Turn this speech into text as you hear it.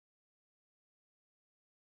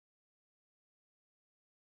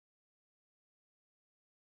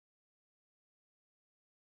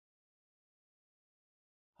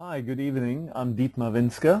Hi, good evening. I'm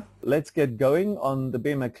Dietmar. Let's get going on the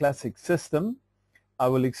Bemer Classic system. I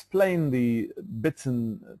will explain the bits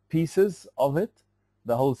and pieces of it,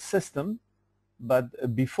 the whole system.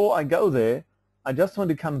 But before I go there, I just want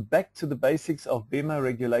to come back to the basics of Bemer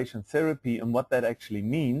regulation therapy and what that actually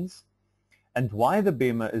means and why the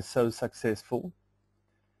Bemer is so successful.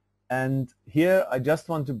 And here I just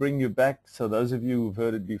want to bring you back, so those of you who've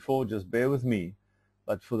heard it before, just bear with me.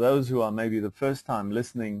 But for those who are maybe the first time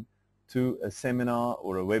listening to a seminar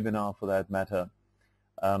or a webinar for that matter,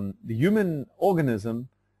 the human organism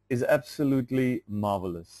is absolutely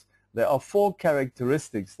marvelous. There are 4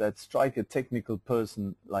 characteristics that strike a technical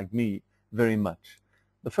person like me very much.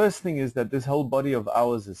 The first thing is that this whole body of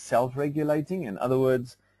ours is self-regulating. In other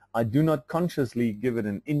words, I do not consciously give it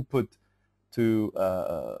an input to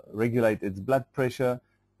regulate its blood pressure,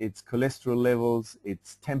 its cholesterol levels,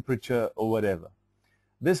 its temperature, or whatever.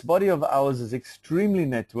 This body of ours is extremely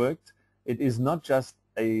networked. It is not just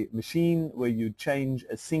a machine where you change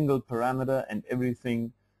a single parameter and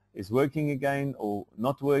everything is working again or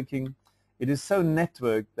not working. It is so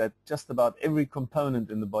networked that just about every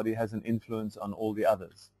component in the body has an influence on all the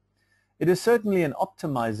others. It is certainly an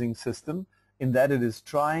optimizing system in that it is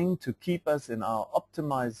trying to keep us in our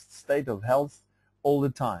optimized state of health all the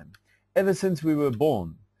time. Ever since we were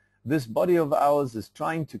born, this body of ours is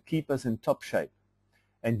trying to keep us in top shape.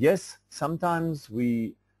 And yes, sometimes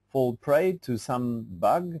we fall prey to some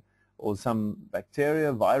bug or some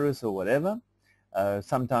bacteria, virus or whatever.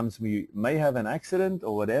 Sometimes we may have an accident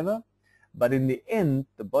or whatever. But in the end,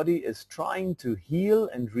 the body is trying to heal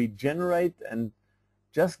and regenerate and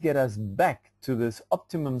just get us back to this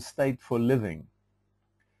optimum state for living.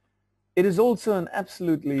 It is also an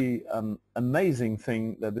absolutely amazing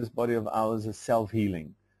thing that this body of ours is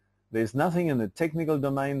self-healing. There's nothing in the technical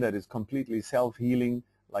domain that is completely self-healing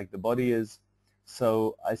like the body is.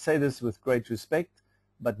 So I say this with great respect,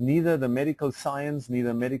 but neither the medical science,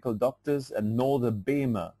 neither medical doctors, and nor the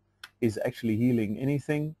Bemer is actually healing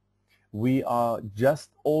anything. We are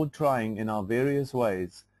just all trying in our various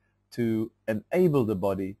ways to enable the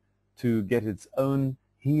body to get its own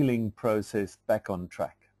healing process back on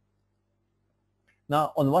track.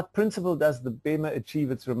 Now, on what principle does the Bemer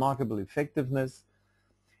achieve its remarkable effectiveness?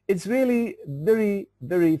 It's really very,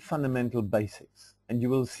 very fundamental basics, and you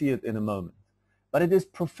will see it in a moment. But it is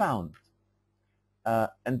profound.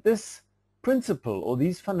 And this principle, or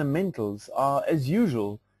these fundamentals, are, as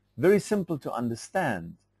usual, very simple to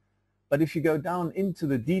understand. But if you go down into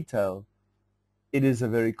the detail, it is a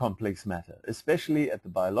very complex matter, especially at the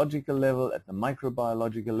biological level, at the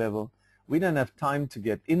microbiological level. We don't have time to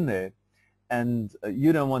get in there, and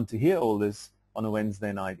you don't want to hear all this on a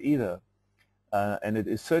Wednesday night either. And it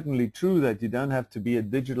is certainly true that you don't have to be a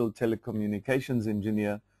digital telecommunications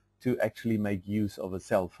engineer to actually make use of a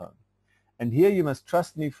cell phone. And here you must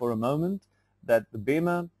trust me for a moment that the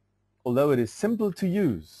Bemer, although it is simple to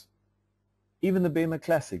use, even the Bemer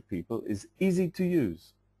Classic, people, is easy to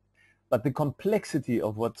use. But the complexity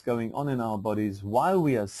of what's going on in our bodies while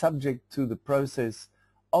we are subject to the process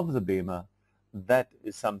of the Bemer, that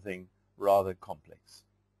is something rather complex.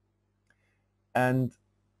 And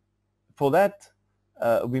for that,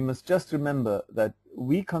 we must just remember that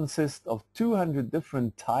we consist of 200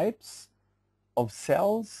 different types of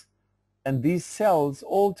cells, and these cells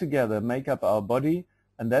all together make up our body,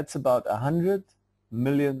 and that's about 100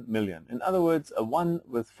 million. In other words, a 1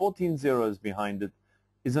 with 14 zeros behind it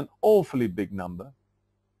is an awfully big number.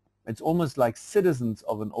 It's almost like citizens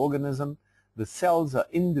of an organism. The cells are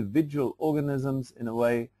individual organisms in a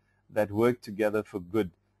way that work together for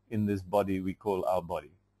good in this body we call our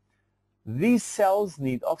body. These cells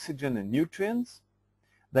need oxygen and nutrients.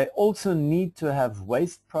 They also need to have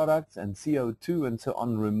waste products and CO2 and so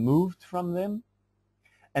on removed from them.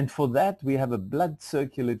 And for that we have a blood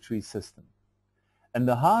circulatory system. And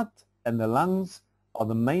the heart and the lungs are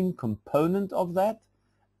the main component of that,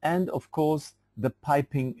 and of course the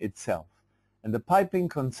piping itself. And the piping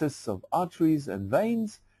consists of arteries and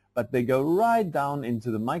veins, but they go right down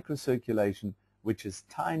into the microcirculation, which is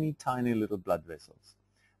tiny, tiny little blood vessels.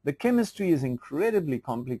 The chemistry is incredibly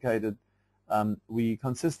complicated. We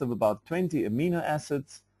consist of about 20 amino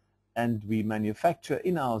acids, and we manufacture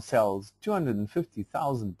in our cells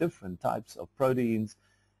 250,000 different types of proteins.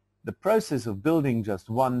 The process of building just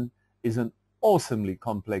one is an awesomely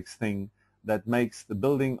complex thing that makes the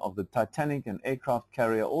building of the Titanic and aircraft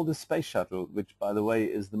carrier or the space shuttle, which by the way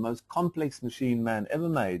is the most complex machine man ever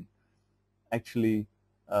made, actually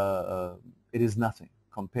it is nothing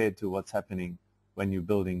compared to what's happening when you're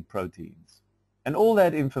building proteins. And all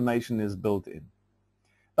that information is built in.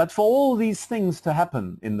 But for all these things to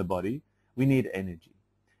happen in the body, we need energy.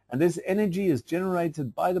 And this energy is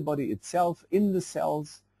generated by the body itself in the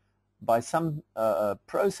cells by some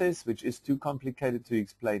process which is too complicated to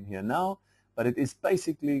explain here now, but it is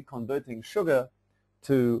basically converting sugar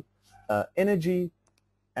to energy,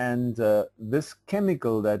 and this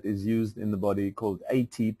chemical that is used in the body called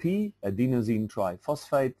ATP, adenosine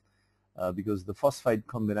triphosphate, because the phosphate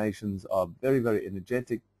combinations are very, very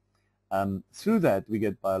energetic. Through that we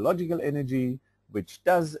get biological energy, which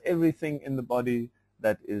does everything in the body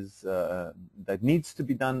that is that needs to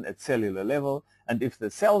be done at cellular level. And if the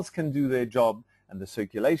cells can do their job and the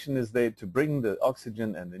circulation is there to bring the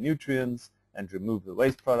oxygen and the nutrients and remove the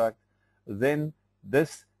waste product, then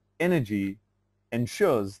this energy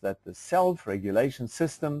ensures that the self-regulation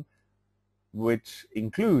system, which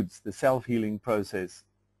includes the self-healing process,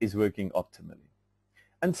 is working optimally.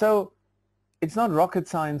 And so it's not rocket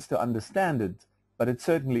science to understand it, but it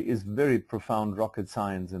certainly is very profound rocket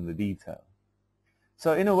science in the detail.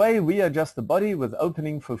 So in a way, we are just the body with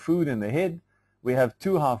opening for food in the head. We have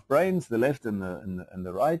two half brains, the left and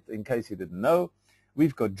the right, in case you didn't know.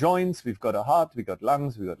 We've got joints, we've got a heart, we've got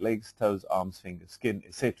lungs, we've got legs, toes, arms, fingers, skin,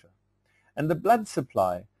 etc. And the blood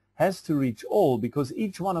supply has to reach all, because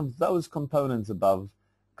each one of those components above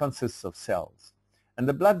consists of cells. And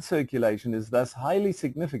the blood circulation is thus highly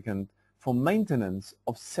significant for maintenance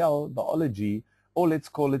of cell biology, or let's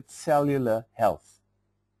call it cellular health.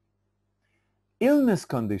 Illness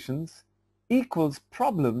conditions equals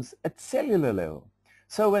problems at cellular level.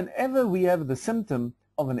 So whenever we have the symptom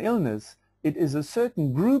of an illness, it is a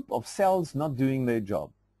certain group of cells not doing their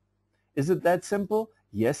job. Is it that simple?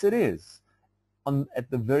 Yes, it is, at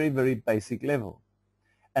the very, very basic level.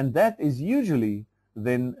 And that is usually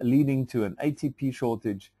then leading to an ATP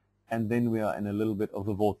shortage, and then we are in a little bit of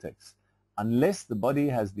a vortex, unless the body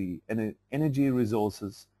has the energy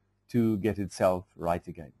resources to get itself right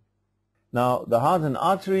again. Now, the heart and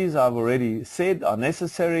arteries, I've already said, are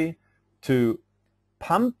necessary to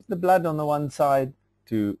pump the blood on the one side.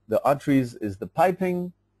 To the arteries is the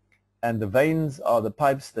piping, and the veins are the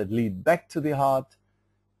pipes that lead back to the heart,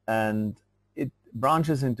 and it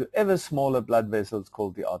branches into ever smaller blood vessels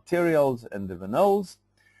called the arterioles and the venules,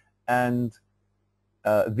 and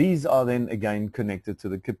these are then again connected to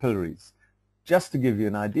the capillaries. Just to give you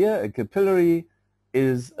an idea, a capillary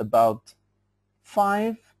is about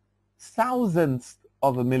 5/1000th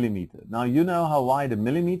of a millimeter. Now you know how wide a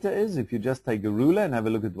millimeter is. If you just take a ruler and have a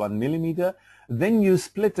look at 1 millimeter, then you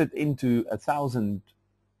split it into 1,000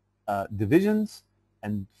 divisions,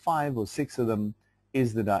 and 5 or 6 of them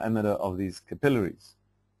is the diameter of these capillaries.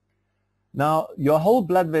 Now your whole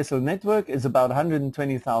blood vessel network is about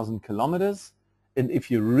 120,000 kilometers, and if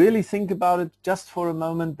you really think about it just for a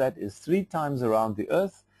moment, that is 3 times around the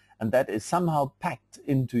earth, and that is somehow packed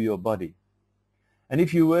into your body. And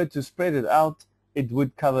if you were to spread it out, it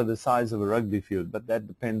would cover the size of a rugby field, but that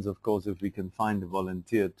depends, of course, if we can find a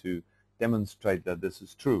volunteer to demonstrate that this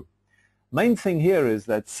is true. Main thing here is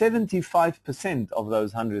that 75% of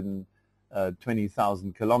those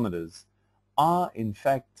 120,000 kilometers are in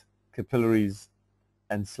fact capillaries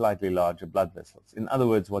and slightly larger blood vessels. In other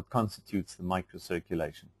words, what constitutes the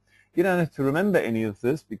microcirculation. You don't have to remember any of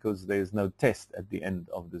this because there's no test at the end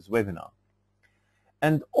of this webinar.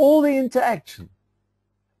 And all the interaction,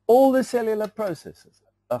 all the cellular processes,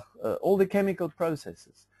 all the chemical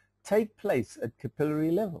processes take place at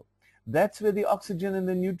capillary level. That's where the oxygen and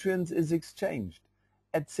the nutrients is exchanged,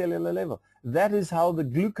 at cellular level. That is how the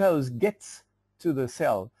glucose gets to the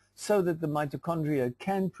cell so that the mitochondria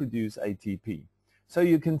can produce ATP. So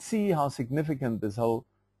you can see how significant this whole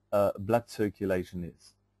blood circulation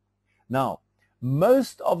is. Now,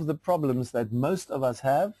 most of the problems that most of us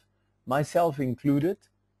have, myself included,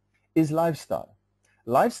 is lifestyle.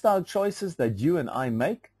 Lifestyle choices that you and I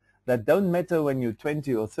make that don't matter when you're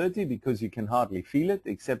 20 or 30 because you can hardly feel it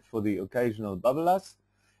except for the occasional bubblers,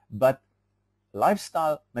 but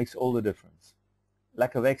lifestyle makes all the difference.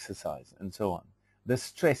 Lack of exercise and so on. The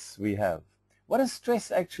stress we have. What does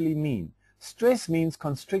stress actually mean? Stress means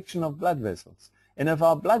constriction of blood vessels. And if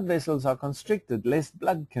our blood vessels are constricted, less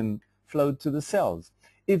blood can flow to the cells.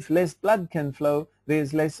 If less blood can flow,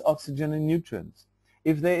 there's less oxygen and nutrients.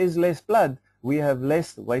 If there is less blood, we have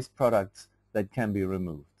less waste products that can be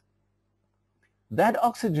removed. That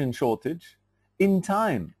oxygen shortage, in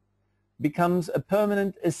time, becomes a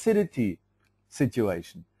permanent acidity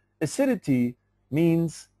situation. Acidity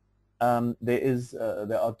means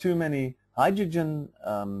there are too many hydrogen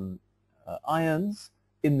ions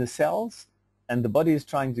in the cells, and the body is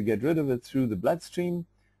trying to get rid of it through the bloodstream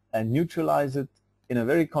and neutralize it in a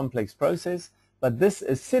very complex process. But this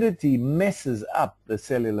acidity messes up the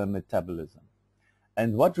cellular metabolism.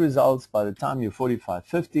 And what results by the time you're 45,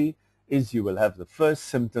 50 is you will have the first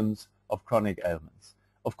symptoms of chronic ailments.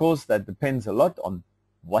 Of course, that depends a lot on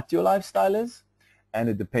what your lifestyle is, and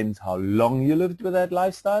it depends how long you lived with that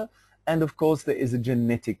lifestyle, and of course there is a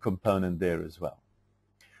genetic component there as well.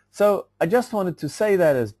 So I just wanted to say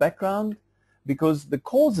that as background, because the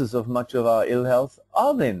causes of much of our ill health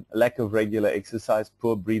are then lack of regular exercise,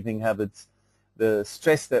 poor breathing habits, the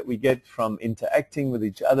stress that we get from interacting with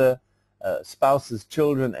each other, spouses,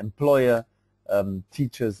 children, employer,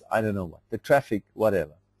 teachers, I don't know what, the traffic,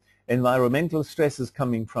 whatever. Environmental stresses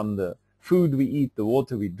coming from the food we eat, the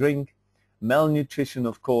water we drink. Malnutrition,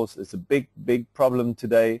 of course, is a big problem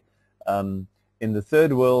today in the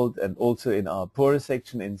third world, and also in our poorer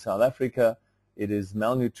section in South Africa. It is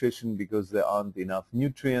malnutrition because there aren't enough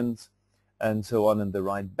nutrients and so on, and the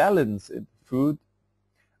right balance in food.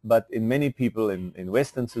 But in many people in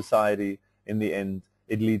Western society, in the end,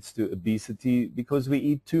 it leads to obesity because we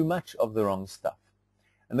eat too much of the wrong stuff.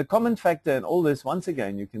 And the common factor in all this, once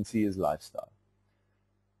again, you can see is lifestyle,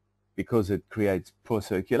 because it creates poor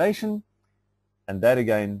circulation, and that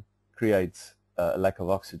again creates a lack of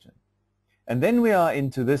oxygen. And then we are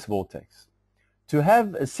into this vortex. To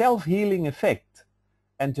have a self-healing effect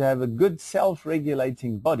and to have a good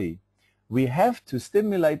self-regulating body, we have to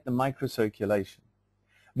stimulate the microcirculation,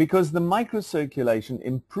 because the microcirculation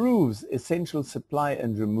improves essential supply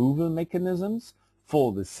and removal mechanisms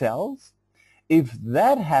for the cells. If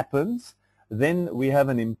that happens, then we have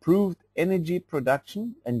an improved energy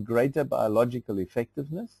production and greater biological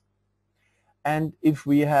effectiveness. And if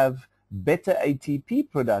we have better ATP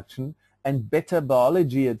production and better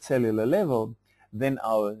biology at cellular level, then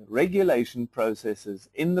our regulation processes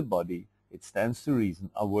in the body, it stands to reason,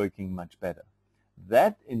 are working much better.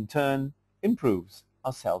 That in turn improves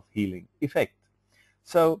our self-healing effect.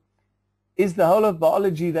 So is the whole of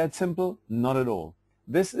biology that simple? Not at all.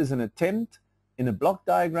 This is an attempt in a block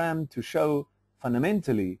diagram to show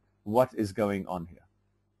fundamentally what is going on here.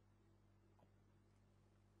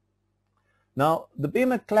 Now, the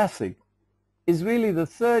Bemer Classic is really the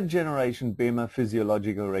third generation Bemer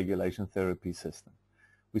physiological regulation therapy system.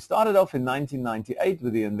 We started off in 1998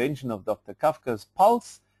 with the invention of Dr. Kafka's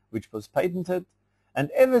pulse, which was patented, and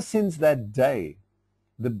ever since that day,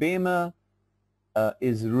 the Bemer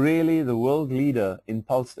is really the world leader in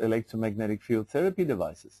pulsed electromagnetic field therapy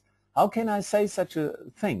devices. How can I say such a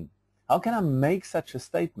thing? How can I make such a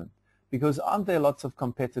statement? Because aren't there lots of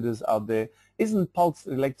competitors out there? Isn't pulsed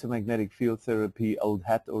electromagnetic field therapy old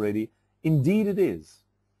hat already? Indeed it is.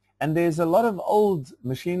 And there's a lot of old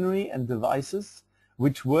machinery and devices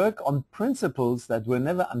which work on principles that were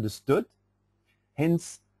never understood.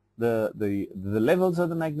 Hence, the levels of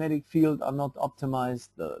the magnetic field are not optimized,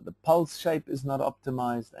 the pulse shape is not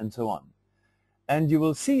optimized, and so on. And you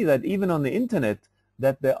will see that even on the internet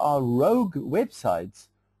that there are rogue websites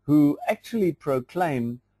who actually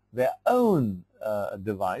proclaim their own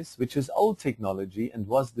device, which is old technology and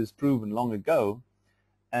was disproven long ago,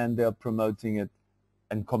 and they're promoting it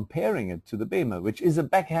and comparing it to the Bemer, which is a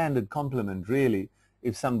backhanded compliment really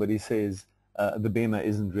if somebody says the Bemer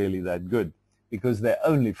isn't really that good, because they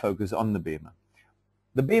only focus on the Bemer.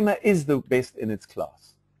 The Bemer is the best in its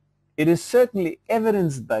class. It is certainly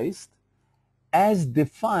evidence-based as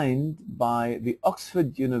defined by the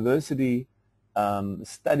Oxford University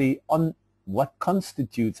study on what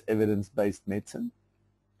constitutes evidence-based medicine.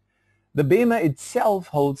 The Bemer itself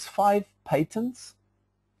holds 5 patents.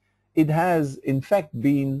 It has in fact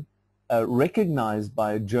been recognized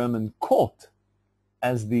by a German court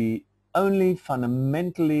as the only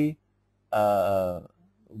fundamentally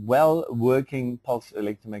well-working pulse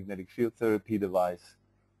electromagnetic field therapy device,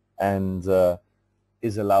 and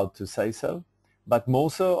is allowed to say so. But more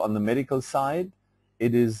so on the medical side,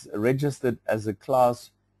 it is registered as a class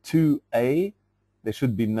 2A. There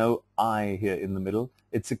should be no I here in the middle.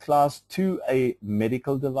 It's a class 2A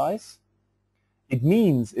medical device. It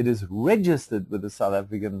means it is registered with the South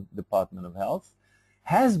African Department of Health,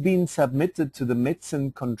 has been submitted to the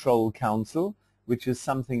Medicine Control Council, which is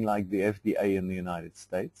something like the FDA in the United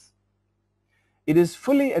States. It is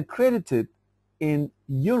fully accredited in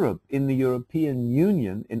Europe, in the European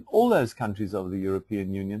Union, in all those countries of the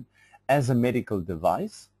European Union, as a medical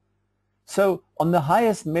device. So on the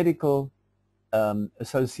highest medical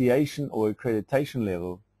association or accreditation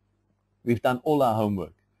level, we've done all our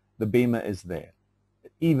homework. The Bemer is there,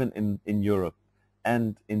 even in Europe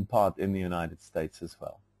and in part in the United States as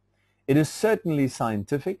well. It is certainly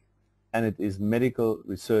scientific, and it is medical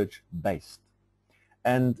research based.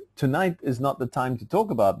 And tonight is not the time to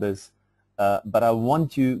talk about this, but I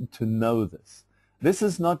want you to know this. This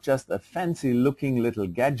is not just a fancy looking little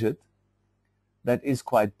gadget that is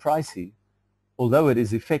quite pricey, although it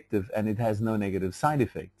is effective and it has no negative side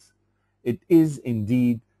effects. It is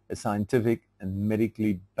indeed a scientific and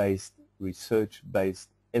medically based, research-based,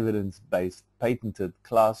 evidence-based, patented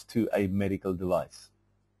Class 2A medical device.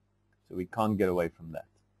 So we can't get away from that.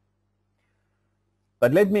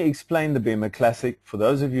 But let me explain the Bemer Classic for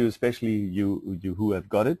those of you, especially you who have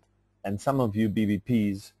got it, and some of you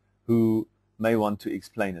BBPs who may want to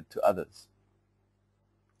explain it to others.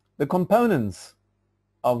 The components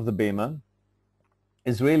of the Bemer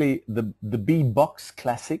is really the B box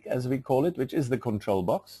Classic, as we call it, which is the control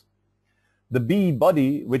box. The B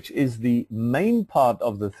body, which is the main part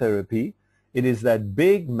of the therapy. It is that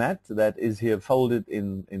big mat that is here folded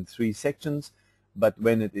in 3 sections, but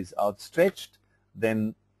when it is outstretched,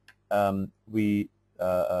 then we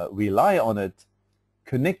lie on it,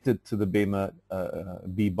 connected to the Bemer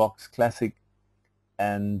B box Classic,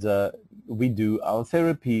 and we do our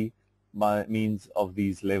therapy by means of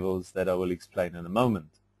these levels that I will explain in a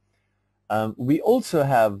moment. We also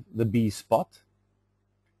have the B spot,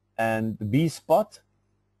 and the B spot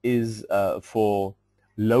is for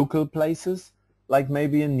local places, like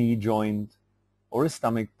maybe a knee joint or a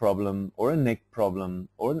stomach problem or a neck problem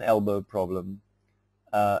or an elbow problem.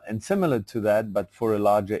 And similar to that, but for a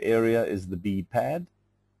larger area, is the B pad.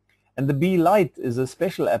 And the B light is a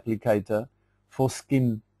special applicator for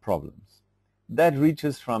skin problems. That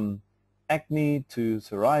reaches from acne to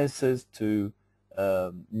psoriasis to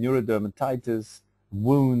neurodermatitis,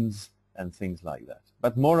 wounds, and things like that.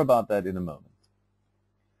 But more about that in a moment.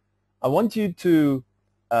 I want you to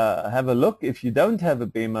have a look, if you don't have a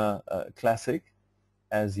Bemer Classic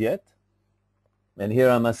as yet. And here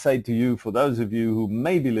I must say to you, for those of you who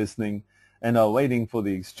may be listening and are waiting for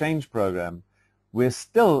the exchange program, we're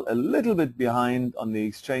still a little bit behind on the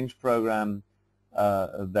exchange program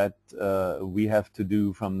that we have to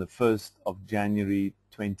do from the 1st of January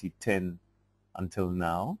 2010 until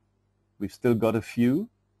now. We've still got a few.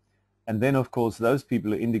 And then, of course, those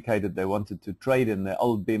people who indicated they wanted to trade in their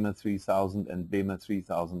old Bemer 3000 and Bemer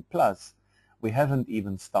 3000 Plus, we haven't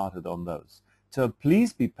even started on those. So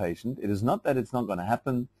please be patient. It is not that it's not going to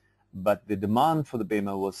happen, but the demand for the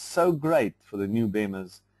Bemer was so great for the new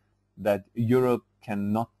Bemers that Europe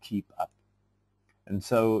cannot keep up. And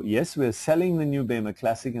so, yes, we're selling the new Bemer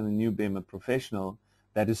Classic and the new Bemer Professional.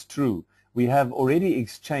 That is true. We have already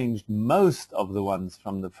exchanged most of the ones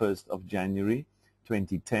from the 1st of January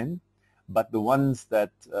 2010, but the ones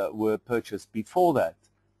that were purchased before that,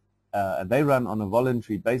 they run on a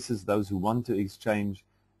voluntary basis, those who want to exchange.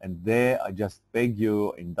 And there I just beg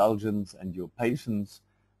your indulgence and your patience,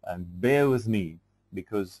 and bear with me,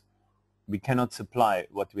 because we cannot supply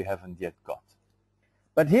what we haven't yet got.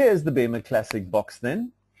 But here is the Bemer Classic box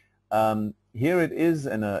then. Here it is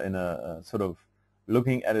in a sort of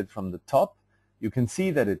looking at it from the top. You can see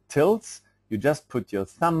that it tilts. You just put your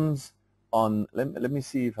thumbs on, let me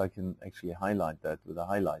see if I can actually highlight that with a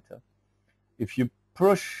highlighter. If you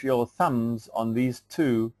push your thumbs on these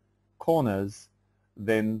 2 corners,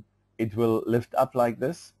 then it will lift up like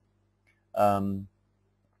this. And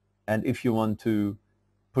if you want to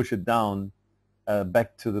push it down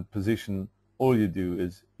back to the position, all you do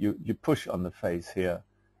is you push on the face here,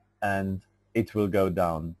 and it will go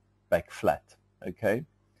down back flat. Okay.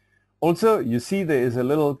 Also, you see there is a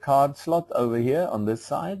little card slot over here on this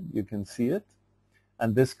side. You can see it.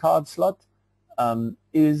 And this card slot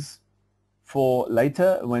is for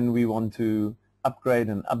later when we want to upgrade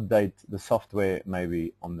and update the software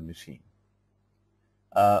maybe on the machine.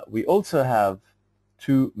 We also have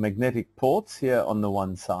 2 magnetic ports here on the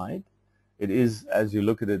one side. It is, as you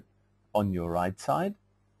look at it, on your right side.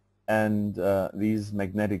 And these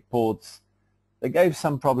magnetic ports, they gave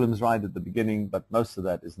some problems right at the beginning, but most of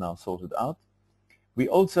that is now sorted out. We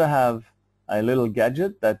also have a little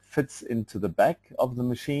gadget that fits into the back of the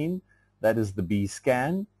machine. That is the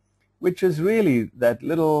B-Scan, which is really that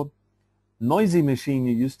little noisy machine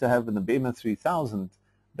you used to have in the Bemer 3000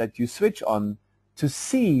 that you switch on to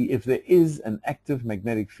see if there is an active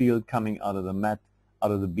magnetic field coming out of the mat, out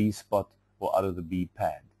of the B spot, or out of the B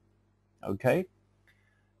pad. Okay?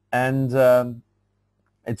 And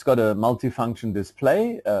it's got a multifunction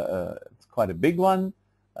display. It's quite a big one.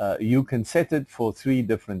 You can set it for 3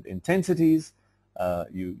 different intensities.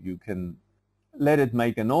 You can let it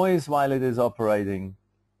make a noise while it is operating.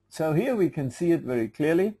 So here we can see it very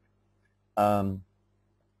clearly. Let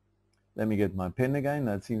me get my pen again.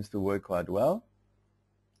 That seems to work quite well.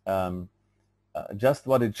 Just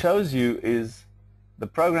what it shows you is the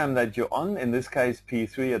program that you're on, in this case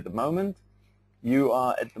P3 at the moment. You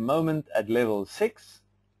are at the moment at level 6,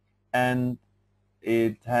 and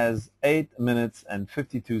it has 8 minutes and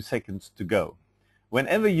 52 seconds to go.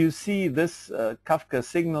 Whenever you see this Kafka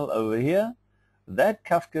signal over here, that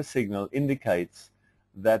Kafka signal indicates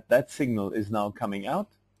that that signal is now coming out,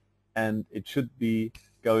 and it should be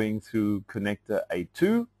going through connector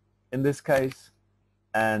A2 in this case,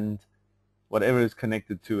 and whatever is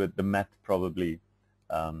connected to it, the mat probably.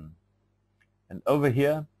 And over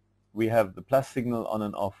here we have the plus signal on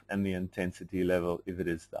and off and the intensity level, if it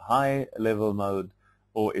is the high level mode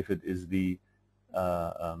or if it is the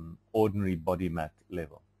ordinary body mat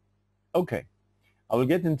level. Okay, I will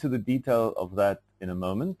get into the detail of that in a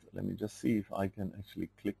moment. Let me just see if I can actually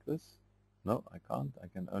click this. No, I can't. I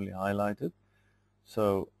can only highlight it.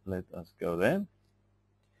 So let us go there.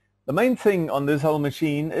 The main thing on this whole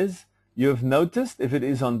machine is you have noticed, if it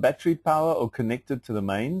is on battery power or connected to the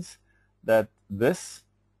mains, that this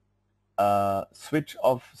switch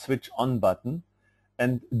off, switch on button,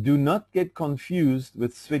 and do not get confused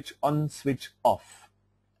with switch on, switch off,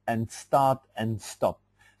 and start and stop.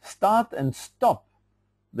 Start and stop,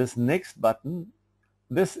 this next button,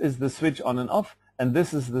 this is the switch on and off, and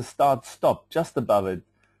this is the start stop just above it,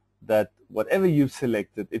 that whatever you've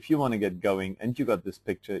selected, if you want to get going and you got this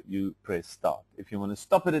picture, you press start. If you want to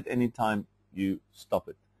stop it at any time, you stop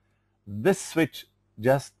it. This switch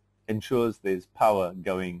just ensures there's power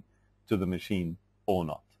going to the machine or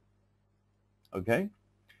not. Okay?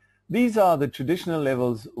 These are the traditional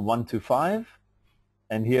levels 1 to 5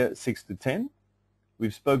 and here 6 to 10.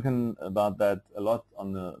 We've spoken about that a lot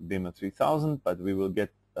on the Bemer 3000, but we will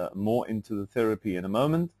get more into the therapy in a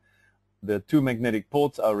moment. The two magnetic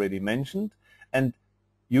ports are already mentioned, and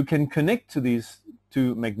you can connect to these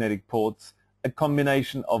two magnetic ports a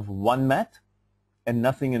combination of one mat and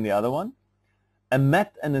nothing in the other one, a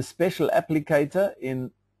mat and a special applicator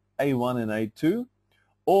in A1 and A2,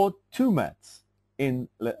 or two mats in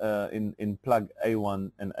plug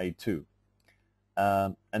A1 and A2.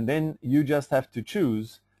 And then you just have to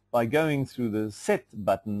choose by going through the set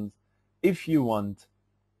buttons if you want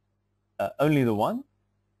only the one,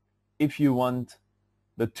 if you want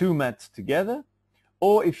the two mats together,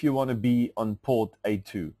 or if you want to be on port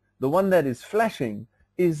A2. The one that is flashing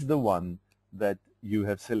is the one that you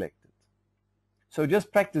have selected. So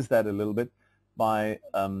just practice that a little bit by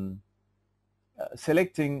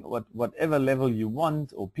selecting whatever level you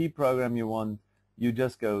want or P program you want. You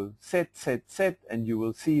just go set, set, set, and you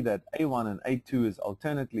will see that A1 and A2 is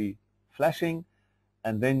alternately flashing,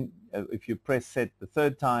 and then if you press set the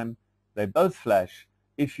third time, they both flash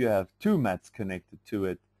if you have two mats connected to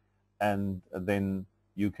it, and then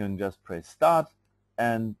you can just press start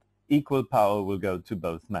and equal power will go to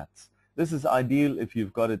both mats. This is ideal if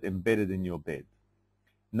you've got it embedded in your bed.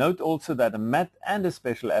 Note also that a mat and a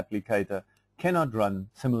special applicator cannot run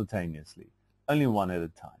simultaneously, only one at a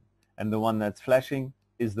time. And the one that's flashing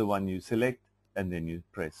is the one you select, and then you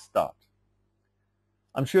press start.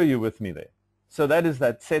 I'm sure you're with me there. So that is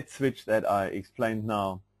that set switch that I explained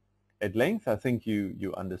now at length. I think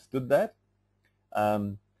you understood that.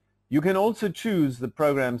 You can also choose the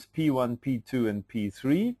programs P1, P2, and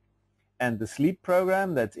P3, and the sleep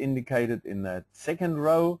program that's indicated in that second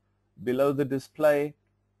row below the display.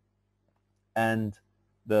 And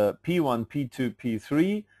the P1, P2,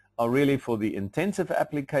 P3 are really for the intensive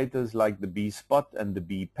applicators like the B-spot and the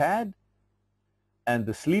B-pad, and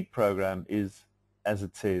the sleep program is, as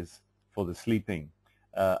it says, for the sleeping.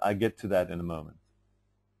 I get to that in a moment.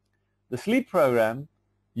 The sleep program,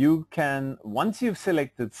 you can, once you've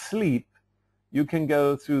selected sleep, you can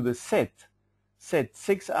go through the set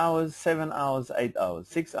 6 hours, 7 hours, 8 hours,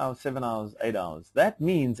 6 hours, 7 hours, 8 hours. That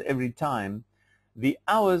means every time the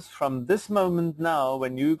hours from this moment now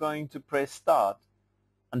when you're going to press start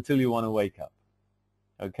until you want to wake up.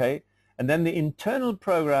 Okay? And then the internal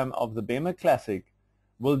program of the Bemer Classic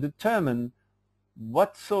will determine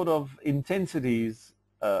what sort of intensities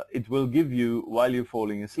it will give you while you're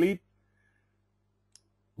falling asleep,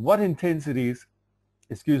 what intensities,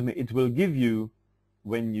 it will give you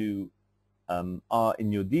when you are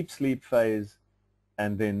in your deep sleep phase,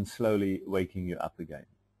 and then slowly waking you up again.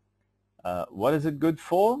 What is it good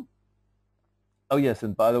for? Oh yes,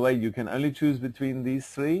 and by the way, you can only choose between these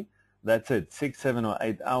three. That's it, 6, 7, or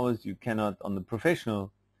 8 hours. You cannot, on the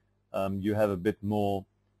professional, you have a bit more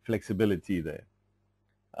flexibility there.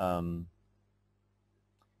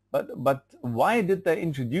 But why did they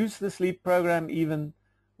introduce the sleep program even?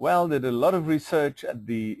 Well, they did a lot of research at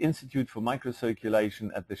the Institute for Microcirculation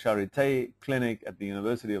at the Charité Clinic at the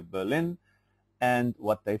University of Berlin, and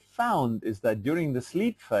what they found is that during the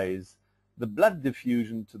sleep phase, the blood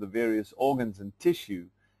diffusion to the various organs and tissue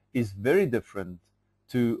is very different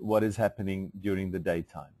to what is happening during the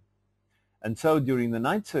daytime. And so during the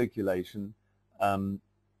night circulation,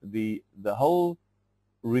 the whole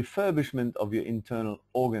refurbishment of your internal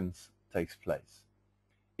organs takes place.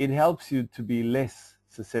 It helps you to be less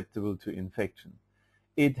susceptible to infection.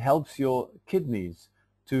 It helps your kidneys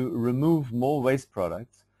to remove more waste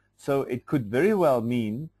products. So it could very well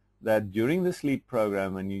mean that during the sleep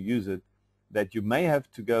program, when you use it, that you may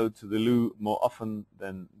have to go to the loo more often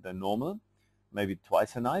than normal, maybe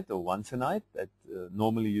twice a night or once a night, that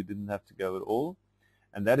normally you didn't have to go at all.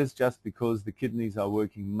 And that is just because the kidneys are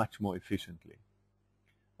working much more efficiently.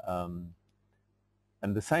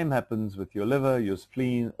 And the same happens with your liver, your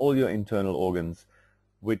spleen, all your internal organs,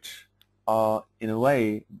 which are in a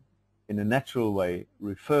way, in a natural way,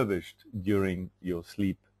 refurbished during your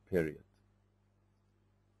sleep period.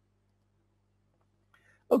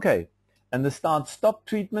 Okay, and the start-stop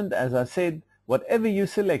treatment, as I said, whatever you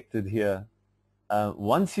selected here,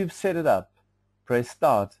 once you've set it up, press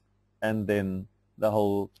start, and then the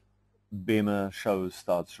whole Bemer show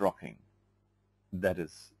starts rocking. That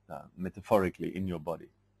is metaphorically in your body.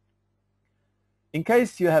 In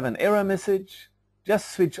case you have an error message,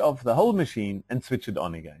 just switch off the whole machine and switch it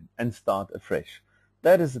on again and start afresh.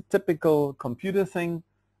 That is a typical computer thing,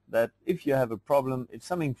 that if you have a problem, if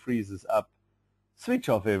something freezes up, switch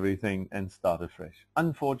off everything and start afresh.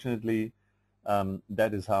 Unfortunately,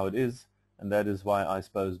 that is how it is, and that is why I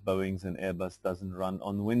suppose Boeing's and Airbus doesn't run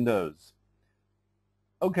on Windows.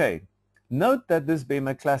 Okay, note that this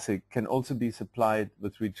Bemer Classic can also be supplied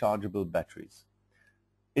with rechargeable batteries.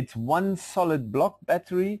 It's one solid block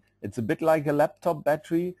battery. It's a bit like a laptop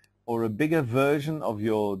battery or a bigger version of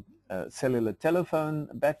your cellular telephone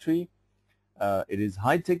battery. It is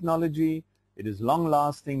high technology, it is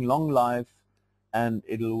long-lasting, long life, and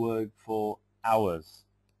it'll work for hours.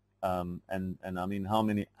 And I mean, how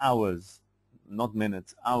many hours, not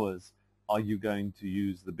minutes, hours, are you going to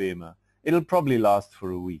use the Bemer? It'll probably last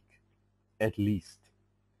for a week, at least.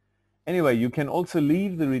 Anyway, you can also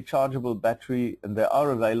leave the rechargeable battery, and they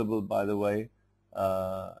are available, by the way,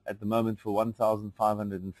 at the moment for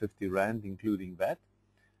 1,550 Rand, including VAT.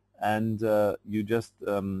 And you just,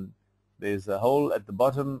 there's a hole at the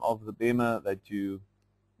bottom of the Bemer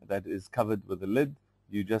that is covered with a lid.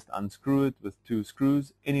 You just unscrew it with 2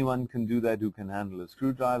 screws. Anyone can do that who can handle a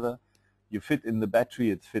screwdriver. You fit in the battery,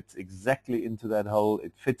 it fits exactly into that hole.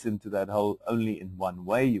 It fits into that hole only in one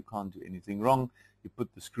way. You can't do anything wrong. You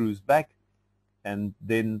put the screws back, and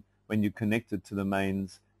then when you connect it to the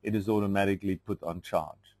mains, it is automatically put on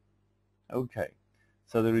charge. Okay,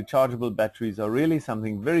 so the rechargeable batteries are really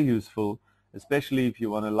something very useful, especially if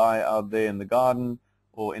you want to lie out there in the garden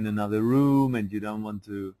or in another room and you don't want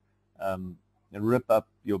to rip up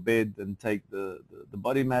your bed and take the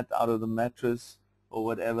body mat out of the mattress or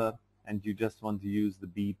whatever, and you just want to use the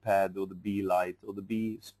B pad or the B light or the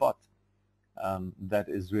B spot. That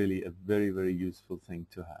is really a very, very useful thing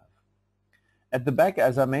to have. At the back,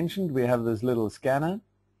 as I mentioned, we have this little scanner.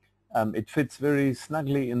 It fits very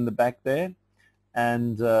snugly in the back there,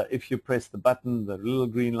 and if you press the button, the little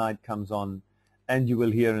green light comes on, and you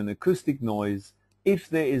will hear an acoustic noise if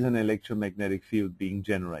there is an electromagnetic field being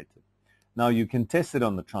generated. Now, you can test it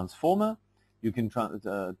on the transformer. You can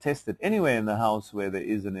test it anywhere in the house where there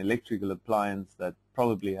is an electrical appliance that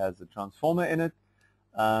probably has a transformer in it.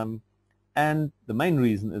 And the main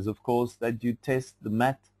reason is, of course, that you test the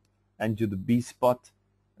mat and the B spot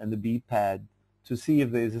and the B pad to see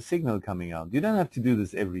if there's a signal coming out. You don't have to do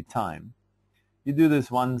this every time. You do this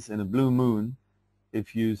once in a blue moon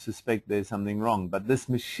if you suspect there's something wrong. But this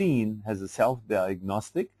machine has a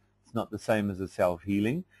self-diagnostic. It's not the same as a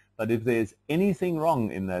self-healing. But if there's anything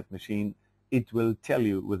wrong in that machine, it will tell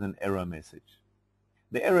you with an error message.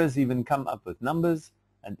 The errors even come up with numbers,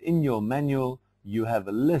 and in your manual you have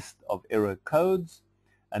a list of error codes,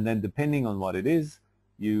 and then depending on what it is,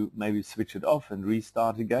 you maybe switch it off and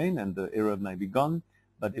restart again, and the error may be gone.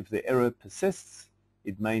 But if the error persists,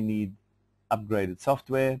 it may need upgraded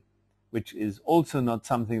software, which is also not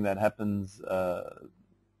something that happens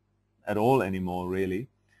at all anymore, really.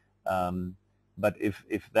 But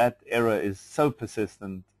if that error is so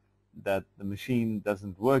persistent that the machine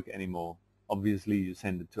doesn't work anymore, obviously you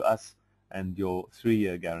send it to us, and your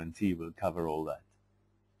 3-year guarantee will cover all that.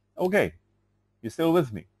 Okay, you're still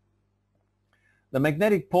with me. The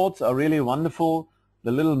magnetic ports are really wonderful.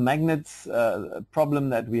 The little magnets problem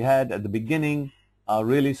that we had at the beginning are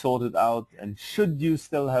really sorted out, and should you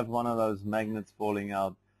still have one of those magnets falling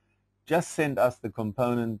out, just send us the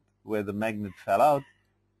component where the magnet fell out.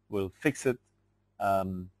 We'll fix it,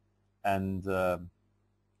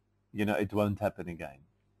 you know, it won't happen again.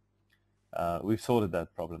 We've sorted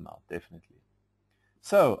that problem out, definitely.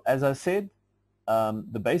 So, as I said,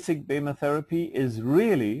 the basic Bemer therapy is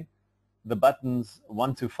really the buttons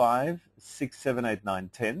 1 to 5, 6, 7, 8, 9,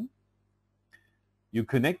 10. You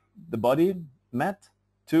connect the body mat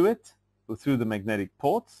to it through the magnetic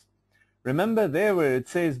ports. Remember there where it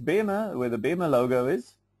says Bemer, where the Bemer logo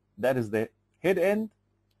is, that is the head end,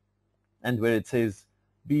 and where it says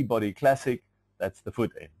B-Body Classic, that's the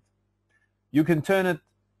foot end. You can turn it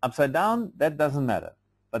upside down, that doesn't matter.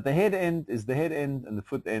 But the head end is the head end and the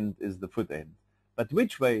foot end is the foot end. But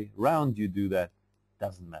which way round you do that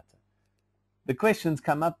doesn't matter. The questions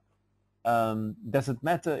come up, does it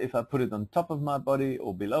matter if I put it on top of my body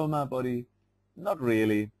or below my body? Not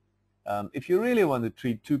really. If you really want to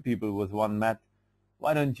treat two people with one mat,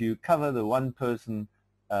 why don't you cover the one person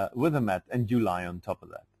with a mat and you lie on top of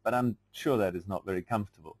that? But I'm sure that is not very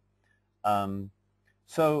comfortable.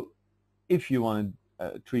 So if you want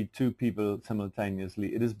to treat two people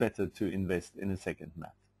simultaneously, it is better to invest in a second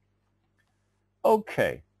mat.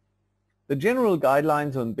 Okay. The general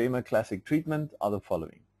guidelines on Bemer Classic treatment are the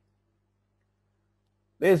following.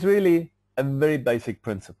 There's really a very basic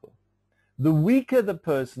principle. The weaker the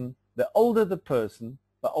person, the older the person,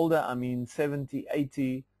 by older I mean 70,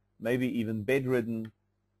 80, maybe even bedridden,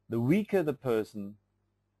 the weaker the person,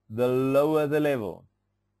 the lower the level.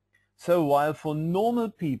 So while for normal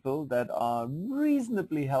people that are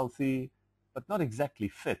reasonably healthy, but not exactly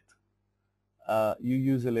fit, you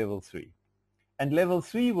use a level 3. And level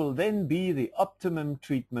 3 will then be the optimum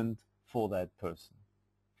treatment for that person.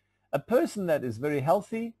 A person that is very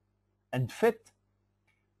healthy and fit,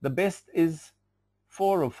 the best is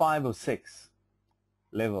 4 or 5 or 6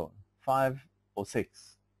 level, 5 or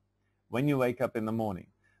 6 when you wake up in the morning.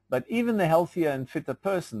 But even the healthier and fitter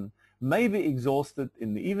person may be exhausted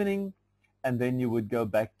in the evening, and then you would go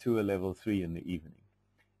back to a level 3 in the evening.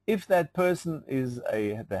 If that person is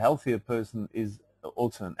the healthier person is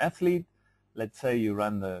also an athlete, let's say you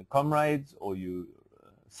run the Comrades or you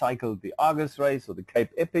cycled the Argus race or the Cape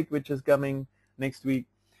Epic, which is coming next week,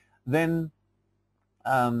 then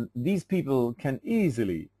these people can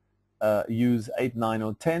easily use 8, 9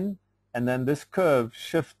 or 10, and then this curve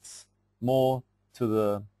shifts more to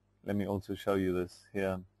the, let me also show you this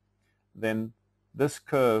here, then this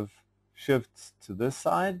curve shifts to this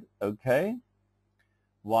side, okay,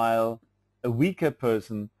 while a weaker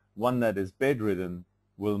person, one that is bedridden,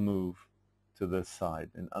 will move to this side.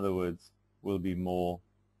 In other words, will be more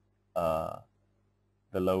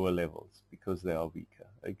the lower levels because they are weaker,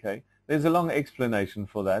 okay. There's a long explanation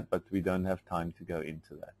for that, but we don't have time to go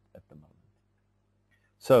into that at the moment.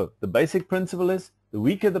 So the basic principle is the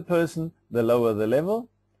weaker the person, the lower the level,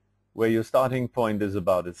 where your starting point is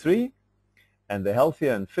about a 3, and the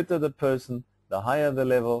healthier and fitter the person, the higher the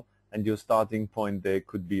level, and your starting point there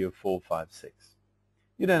could be a 4, 5, 6.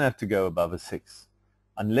 You don't have to go above a 6.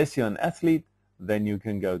 Unless you're an athlete, then you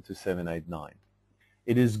can go to 7, 8, 9.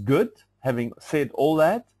 It is good, having said all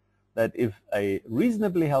that if a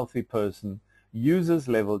reasonably healthy person uses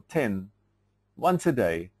level 10 once a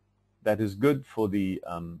day, that is good for the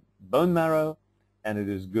bone marrow, and it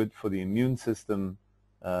is good for the immune system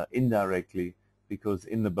indirectly, because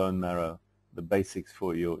in the bone marrow, the basics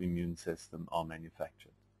for your immune system are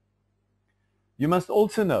manufactured. You must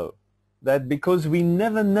also know that because we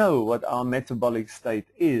never know what our metabolic state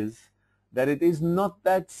is, that it is not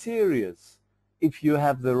that serious if you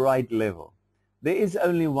have the right level. There is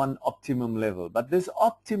only one optimum level, but this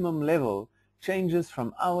optimum level changes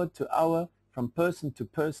from hour to hour, from person to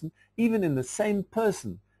person. Even in the same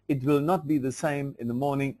person, it will not be the same in the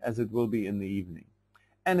morning as it will be in the evening,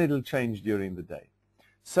 and it'll change during the day.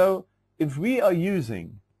 So if we are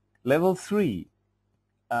using level 3,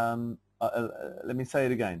 let me say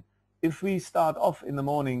it again, if we start off in the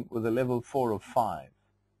morning with a level 4 or 5,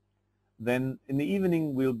 then in the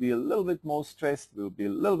evening we'll be a little bit more stressed, we'll be a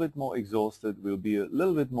little bit more exhausted, we'll be a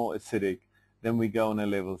little bit more acidic, then we go on a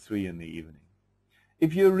level 3 in the evening.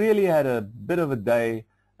 If you really had a bit of a day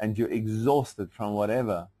and you're exhausted from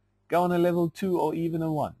whatever, go on a level 2 or even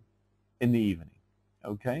a 1 in the evening,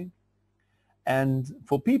 okay? And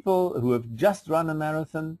for people who have just run a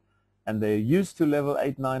marathon and they're used to level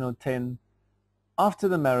 8, 9 or 10, after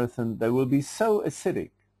the marathon they will be so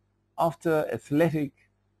acidic, after athletic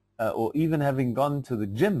or even having gone to the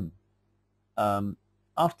gym,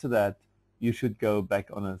 after that you should go back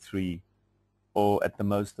on a 3 or at the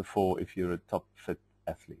most a 4 if you're a top fit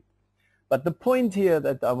athlete. But the point here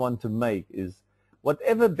that I want to make is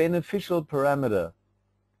whatever beneficial parameter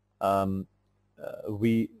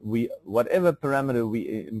whatever parameter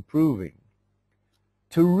we improving,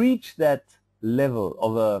 to reach that level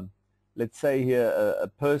of a, let's say here, a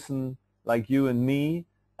person like you and me,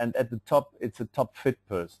 and at the top it's a top fit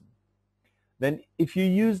person, then if you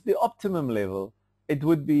use the optimum level, it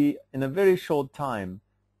would be in a very short time,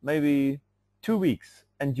 maybe 2 weeks,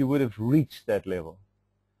 and you would have reached that level.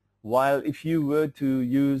 While if you were to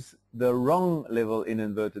use the wrong level in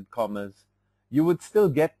inverted commas, you would still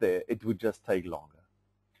get there, it would just take longer.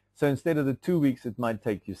 So instead of the 2 weeks, it might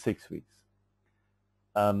take you 6 weeks.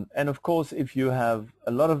 And of course, if you have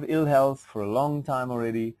a lot of ill health for a long time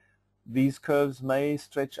already, these curves may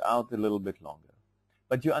stretch out a little bit longer.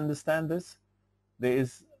 But you understand this? There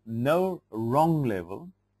is no wrong level.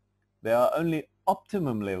 There are only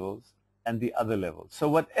optimum levels and the other levels. So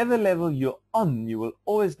whatever level you're on, you will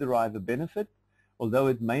always derive a benefit, although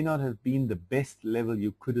it may not have been the best level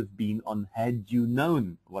you could have been on had you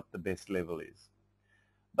known what the best level is.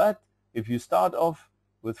 But if you start off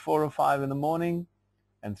with 4 or 5 in the morning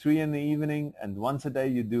and 3 in the evening, and once a day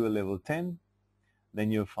you do a level 10,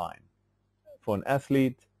 then you're fine. For an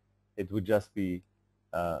athlete, it would just be,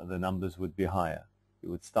 the numbers would be higher. You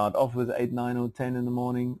would start off with 8, 9, or 10 in the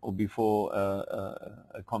morning or before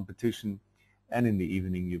a competition, and in the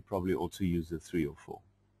evening you probably also use a 3 or 4.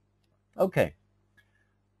 Okay.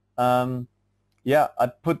 Yeah, I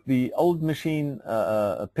put the old machine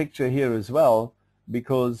picture here as well,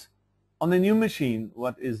 because on the new machine,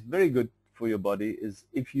 what is very good for your body is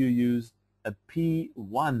if you use a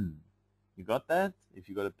P1. You got that? If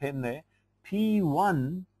you got a pen there,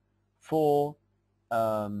 P1 for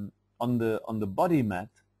on the body mat,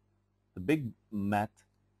 the big mat,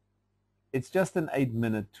 it's just an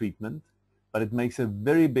 8-minute treatment, but it makes a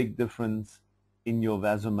very big difference in your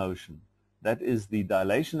vasomotion. That is the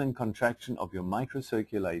dilation and contraction of your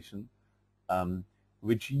microcirculation,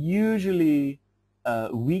 which usually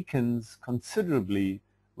weakens considerably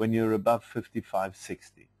when you're above 55,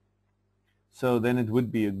 60. So then it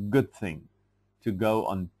would be a good thing to go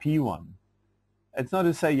on P1. It's not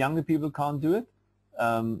to say younger people can't do it,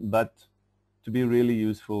 but to be really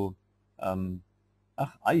useful,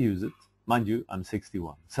 I use it. Mind you, I'm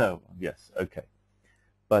 61, so yes, okay.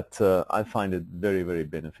 But I find it very, very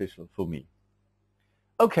beneficial for me.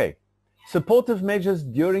 Okay, supportive measures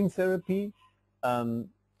during therapy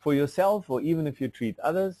for yourself, or even if you treat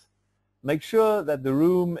others. Make sure that the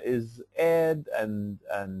room is aired and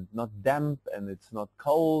not damp, and it's not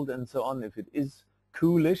cold and so on. If it is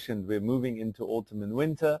coolish and we're moving into autumn and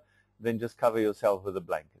winter, then just cover yourself with a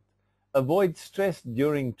blanket. Avoid stress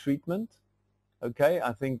during treatment. Okay,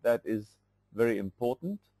 I think that is very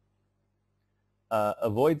important.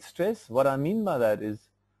 Avoid stress. What I mean by that is,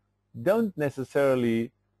 don't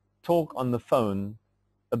necessarily talk on the phone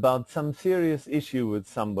about some serious issue with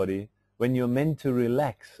somebody when you're meant to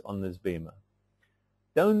relax on this Bemer.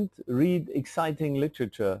 Don't read exciting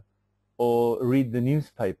literature or read the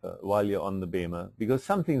newspaper while you're on the Bemer, because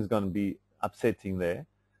something's going to be upsetting there.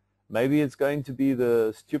 Maybe it's going to be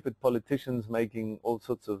the stupid politicians making all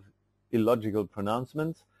sorts of illogical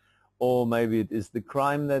pronouncements, or maybe it is the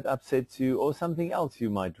crime that upsets you, or something else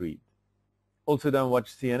you might read. Also, don't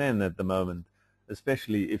watch CNN at the moment,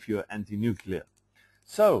 especially if you're anti-nuclear.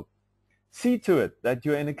 So, see to it that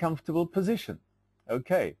you're in a comfortable position.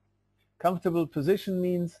 Okay, comfortable position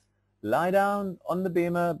means lie down on the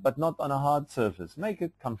Bemer, but not on a hard surface. Make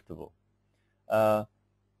it comfortable.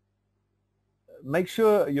 Make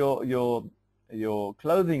sure your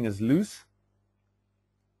clothing is loose.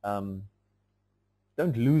 Don't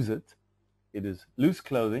lose it. It is loose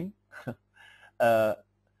clothing.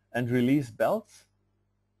 And release belts.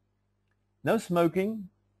 No smoking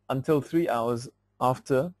until 3 hours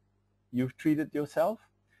after you've treated yourself,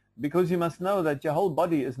 because you must know that your whole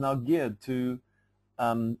body is now geared to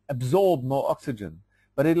absorb more oxygen,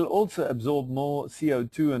 but it'll also absorb more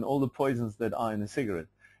CO2 and all the poisons that are in a cigarette.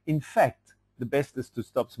 In fact, the best is to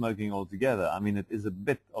stop smoking altogether. I mean, it is a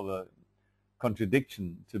bit of a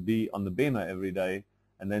contradiction to be on the Bemer every day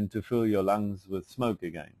and then to fill your lungs with smoke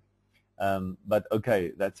again. But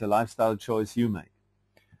okay, that's a lifestyle choice you make.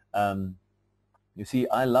 You see,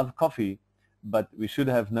 I love coffee, but we should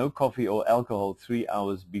have no coffee or alcohol 3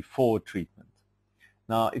 hours before treatment.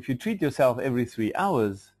 Now, if you treat yourself every 3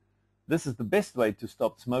 hours, this is the best way to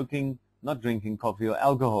stop smoking, not drinking coffee or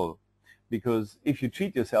alcohol. Because if you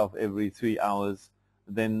treat yourself every 3 hours,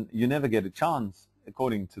 then you never get a chance,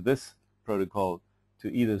 according to this protocol,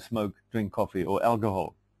 to either smoke, drink coffee, or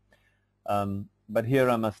alcohol. But here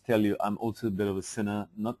I must tell you, I'm also a bit of a sinner,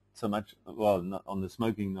 not so much, well, not on the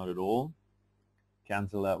smoking, not at all.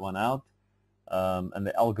 Cancel that one out. And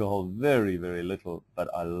the alcohol, very, very little, but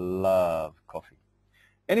I love coffee.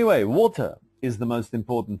 Anyway, water is the most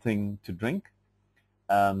important thing to drink.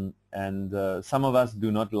 Some of us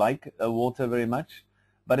do not like water very much,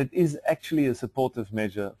 but it is actually a supportive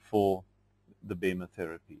measure for the Bemer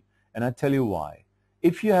therapy. And I tell you why.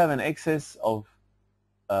 If you have an excess of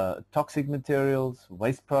toxic materials,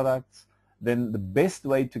 waste products, then the best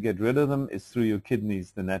way to get rid of them is through your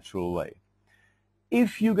kidneys the natural way.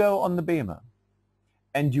 If you go on the Bemer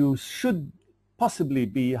and you should possibly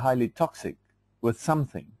be highly toxic with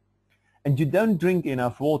something and you don't drink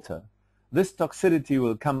enough water, this toxicity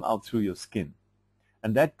will come out through your skin.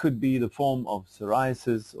 And that could be the form of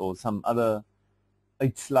psoriasis or some other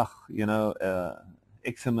uitslag,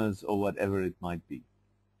 eczemas or whatever it might be.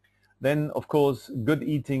 Then, of course, good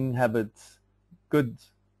eating habits, good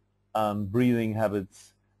breathing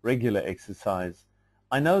habits, regular exercise.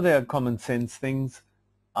 I know they are common sense things.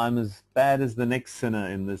 I'm as bad as the next sinner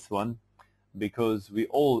in this one because we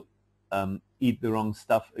all eat the wrong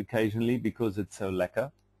stuff occasionally because it's so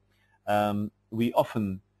lekker. We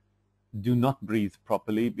often do not breathe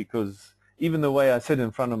properly because even the way I sit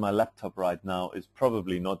in front of my laptop right now is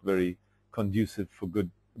probably not very conducive for good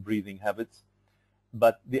breathing habits.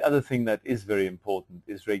 But the other thing that is very important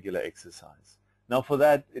is regular exercise. Now for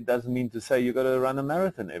that, it doesn't mean to say you've got to run a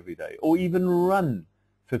marathon every day or even run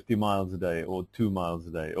 50 miles a day or 2 miles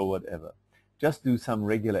a day or whatever. Just do some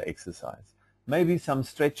regular exercise. Maybe some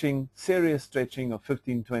stretching, serious stretching of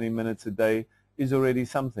 15-20 minutes a day is already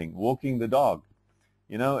something. Walking the dog.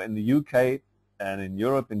 In the UK and in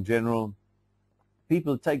Europe in general,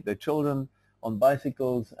 people take their children on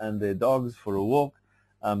bicycles and their dogs for a walk.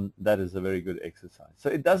 That is a very good exercise. So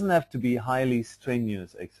it doesn't have to be highly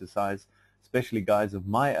strenuous exercise, especially guys of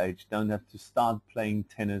my age don't have to start playing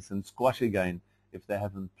tennis and squash again if they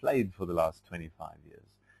haven't played for the last 25 years.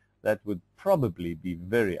 That would probably be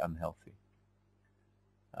very unhealthy.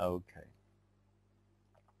 Okay.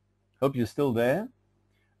 Hope you're still there.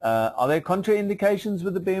 Are there contraindications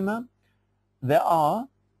with the Bemer? There are,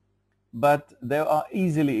 but they are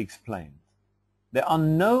easily explained. There are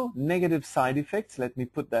no negative side effects. Let me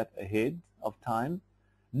put that ahead of time.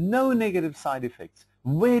 No negative side effects.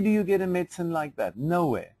 Where do you get a medicine like that?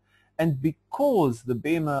 Nowhere. And because the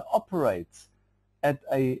Bemer operates at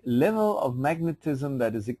a level of magnetism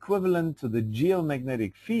that is equivalent to the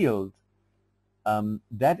geomagnetic field,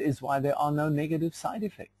 that is why there are no negative side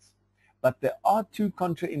effects. But there are two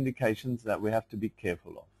contraindications that we have to be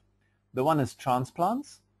careful of. The one is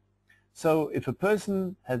transplants. So if a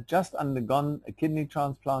person has just undergone a kidney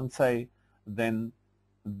transplant, say, then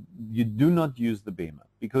you do not use the Bemer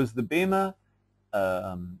because the Bemer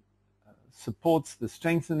supports the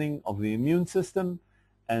strengthening of the immune system,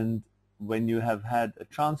 and when you have had a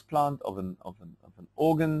transplant of an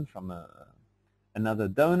organ from another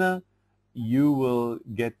donor, you will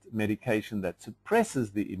get medication that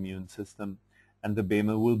suppresses the immune system and the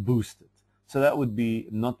Bemer will boost it. So that would be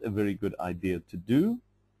not a very good idea to do.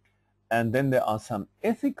 And then there are some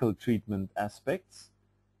ethical treatment aspects.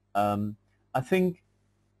 I think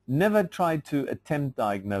never try to attempt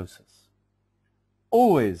diagnosis.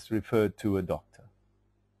 Always refer to a doctor,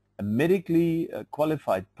 a medically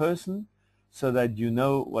qualified person, so that you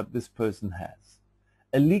know what this person has.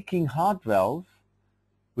 A leaking heart valve,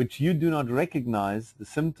 which you do not recognize the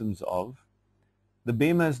symptoms of, the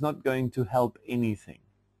Bemer is not going to help anything.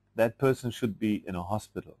 That person should be in a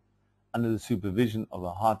hospital under the supervision of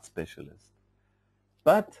a heart specialist.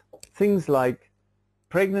 But things like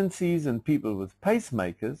pregnancies and people with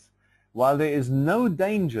pacemakers, while there is no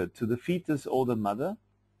danger to the fetus or the mother,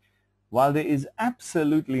 while there is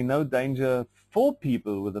absolutely no danger for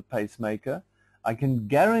people with a pacemaker, I can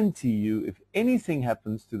guarantee you if anything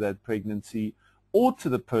happens to that pregnancy or to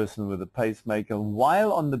the person with a pacemaker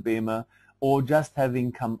while on the Bemer, or just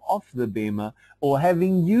having come off the Bemer, or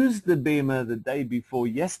having used the Bemer the day before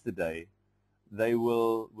yesterday, they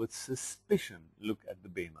will, with suspicion, look at the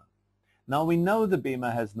Bemer. Now we know the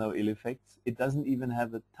Bemer has no ill effects. It doesn't even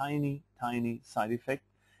have a tiny, tiny side effect.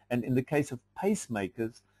 And in the case of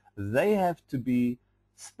pacemakers, they have to be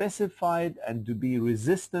specified and to be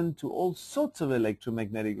resistant to all sorts of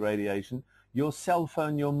electromagnetic radiation, your cell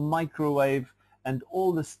phone, your microwave, and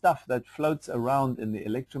all the stuff that floats around in the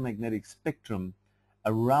electromagnetic spectrum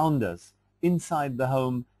around us, inside the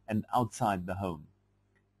home and outside the home.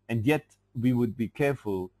 And yet we would be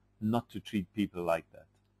careful not to treat people like that.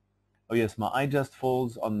 Oh yes, my eye just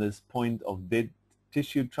falls on this point of dead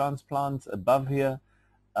tissue transplants above here.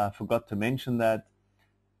 I forgot to mention that.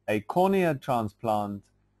 A cornea transplant,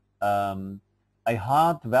 a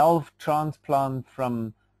heart valve transplant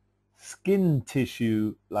from skin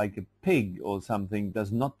tissue like a pig or something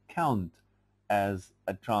does not count as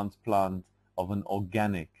a transplant of an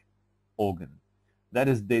organic organ. That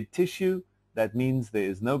is dead tissue. That means there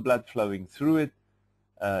is no blood flowing through it.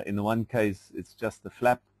 In the one case it's just the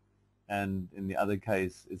flap, and in the other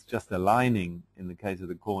case it's just a lining in the case of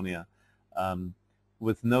the cornea,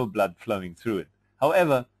 with no blood flowing through it.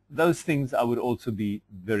 However, those things I would also be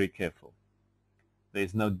very careful.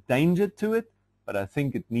 There's no danger to it, but I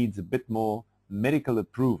think it needs a bit more medical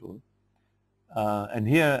approval. And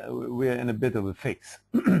here we're in a bit of a fix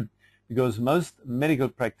because most medical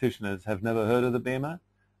practitioners have never heard of the Bemer.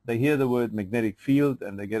 They hear the word magnetic field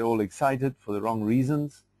and they get all excited for the wrong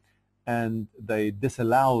reasons, and they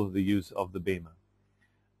disallow the use of the Bemer.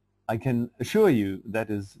 I can assure you that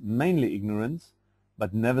is mainly ignorance,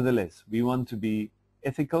 but nevertheless we want to be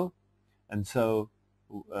ethical, and so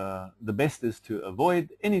the best is to avoid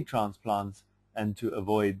any transplants and to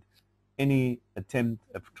avoid any attempt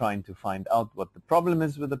of trying to find out what the problem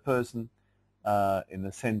is with the person in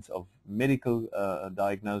the sense of medical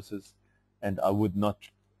diagnosis, and I would not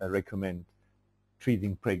recommend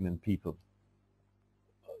treating pregnant people.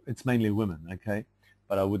 It's mainly women, okay,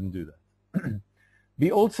 but I wouldn't do that.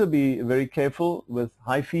 Also be very careful with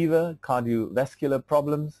high fever, cardiovascular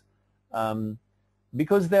problems,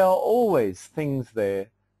 because there are always things there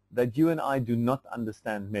that you and I do not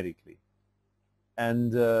understand medically.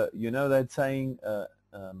 And you know that saying,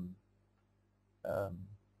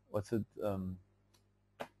 what's it?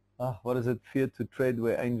 What is it? Fear to tread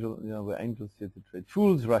where angels fear to tread.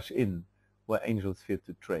 Fools rush in where angels fear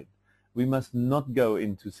to tread. We must not go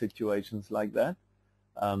into situations like that.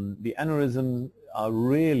 The aneurysms are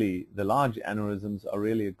really, the large aneurysms are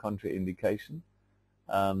really a contraindication.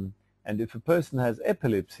 And if a person has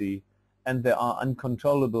epilepsy and they are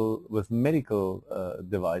uncontrollable with medical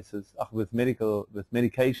devices, with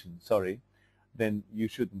medication, sorry, then you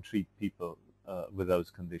shouldn't treat people with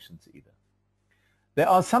those conditions either. There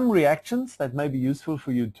are some reactions that may be useful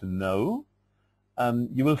for you to know.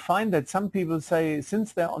 You will find that some people say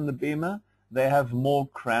since they're on the Bemer, they have more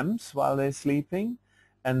cramps while they're sleeping,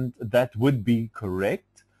 and that would be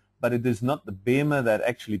correct, but it is not the Bemer that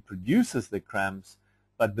actually produces the cramps,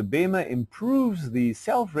 but the Bemer improves the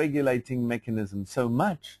self-regulating mechanism so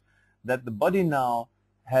much that the body now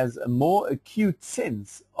has a more acute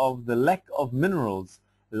sense of the lack of minerals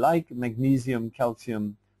like magnesium,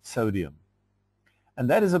 calcium, sodium. And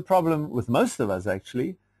that is a problem with most of us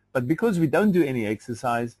actually, but because we don't do any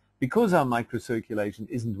exercise, because our microcirculation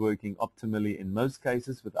isn't working optimally in most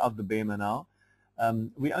cases without the Bemer now,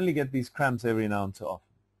 we only get these cramps every now and so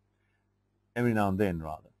often. Every now and then,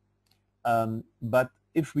 rather. But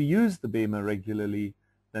if we use the Bemer regularly,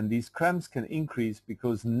 then these cramps can increase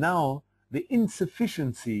because now the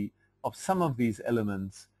insufficiency of some of these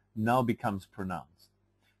elements now becomes pronounced.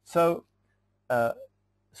 So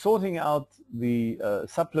sorting out the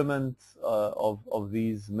supplement of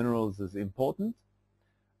these minerals is important,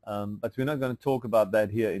 but we're not going to talk about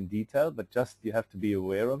that here in detail, but just you have to be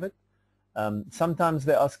aware of it. Sometimes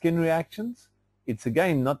there are skin reactions. It's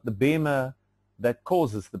again not the Bemer that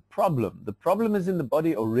causes the problem. The problem is in the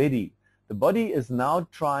body already. The body is now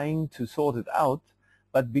trying to sort it out,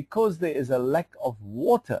 but because there is a lack of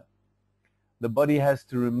water, the body has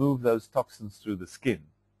to remove those toxins through the skin.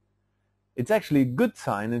 It's actually a good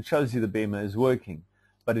sign and shows you the Bemer is working,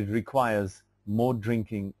 but it requires more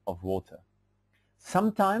drinking of water.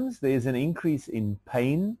 Sometimes there is an increase in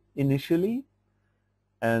pain initially,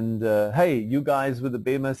 and hey, you guys with the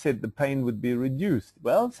Bemer said the pain would be reduced.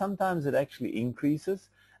 Well, sometimes it actually increases,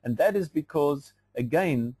 and that is because,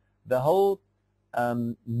 again, the whole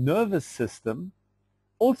nervous system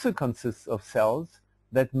also consists of cells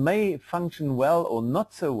that may function well or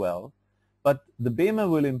not so well, but the Bemer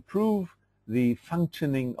will improve the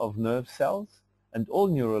functioning of nerve cells and all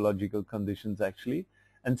neurological conditions actually,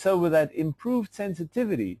 and so with that improved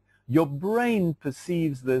sensitivity, your brain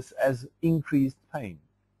perceives this as increased pain.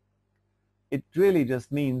 It really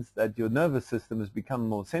just means that your nervous system has become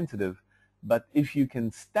more sensitive, but if you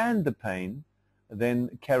can stand the pain,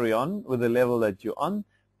 then carry on with the level that you're on,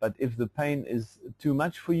 but if the pain is too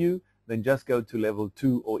much for you, then just go to level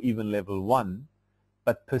 2 or even level 1,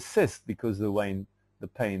 but persist because the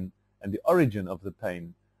pain and the origin of the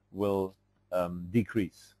pain will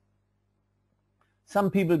decrease.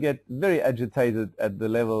 Some people get very agitated at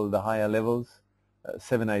the higher levels,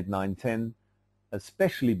 7, 8, 9, 10,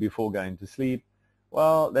 especially before going to sleep.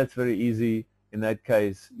 Well, that's very easy. In that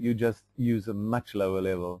case, you just use a much lower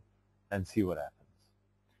level and see what happens.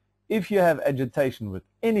 If you have agitation with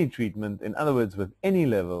any treatment, in other words, with any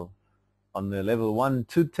level, on the level 1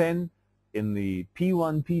 to 10, in the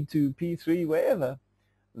P1, P2, P3, wherever,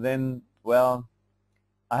 then, well,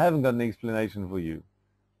 I haven't got an explanation for you.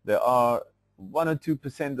 There are 1 or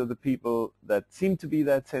 2% of the people that seem to be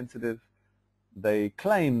that sensitive. They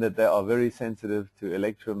claim that they are very sensitive to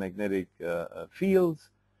electromagnetic fields,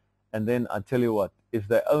 and then I tell you what, if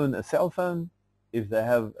they own a cell phone, if they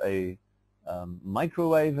have a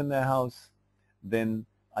microwave in their house, then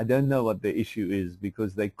I don't know what the issue is,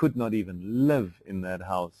 because they could not even live in that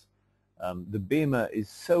house. The Bemer is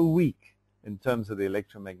so weak in terms of the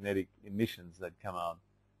electromagnetic emissions that come out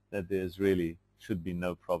that there's really should be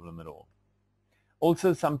no problem at all.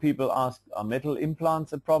 Also, some people ask, are metal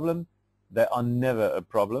implants a problem? They are never a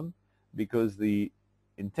problem, because the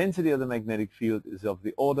intensity of the magnetic field is of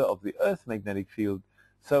the order of the Earth's magnetic field.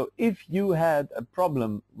 So if you had a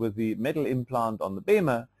problem with the metal implant on the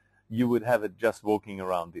Bemer, you would have it just walking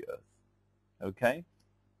around the Earth. Okay?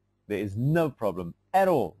 There is no problem at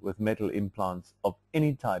all with metal implants of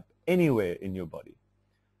any type anywhere in your body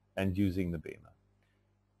and using the Bemer.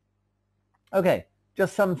 Okay,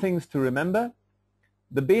 just some things to remember.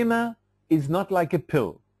 The Bemer is not like a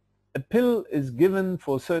pill. A pill is given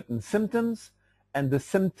for certain symptoms, and the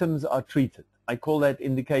symptoms are treated. I call that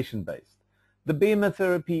indication-based. The Bemer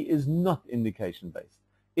therapy is not indication-based.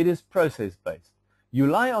 It is process-based. You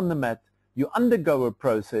lie on the mat, you undergo a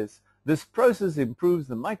process. This process improves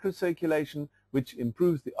the microcirculation, which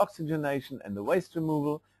improves the oxygenation and the waste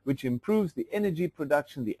removal, which improves the energy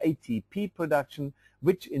production, the ATP production,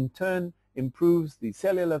 which in turn improves the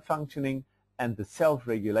cellular functioning and the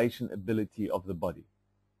self-regulation ability of the body.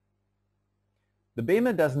 The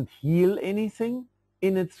Bemer doesn't heal anything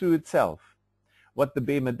in it through itself. What the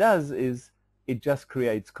Bemer does is it just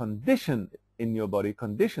creates conditions in your body,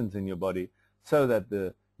 so that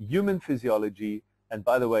the human physiology, and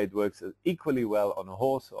by the way, it works equally well on a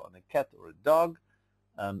horse or on a cat or a dog.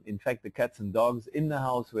 In fact, the cats and dogs in the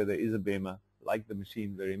house where there is a Bemer like the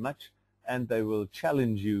machine very much, and they will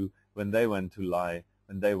challenge you when they want to lie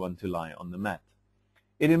on the mat.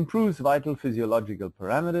 It improves vital physiological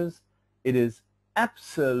parameters. It is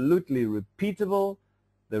absolutely repeatable.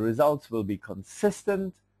 The results will be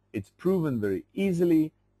consistent. It's proven very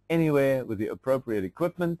easily anywhere with the appropriate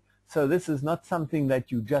equipment. So this is not something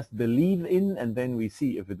that you just believe in and then we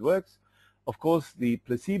see if it works. Of course, the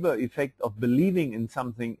placebo effect of believing in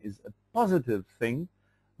something is a positive thing,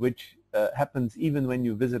 which happens even when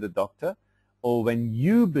you visit a doctor, or when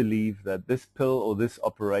you believe that this pill or this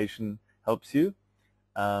operation helps you.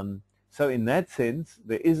 So in that sense,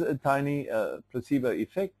 there is a tiny placebo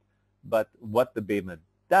effect, but what the Bemer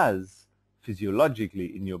does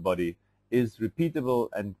physiologically in your body is repeatable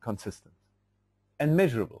and consistent and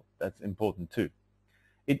measurable. That's important too.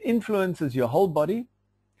 It influences your whole body.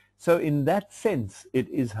 So in that sense, it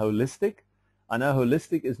is holistic. I know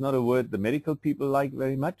holistic is not a word the medical people like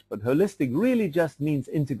very much, but holistic really just means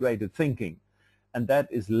integrated thinking, and that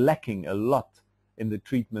is lacking a lot in the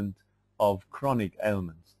treatment of chronic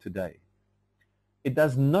ailments today. It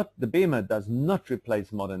does not, the Bemer does not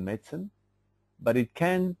replace modern medicine, but it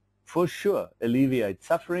can for sure alleviate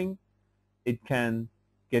suffering. It can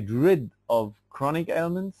get rid of chronic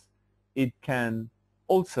ailments. It can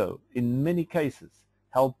also, in many cases,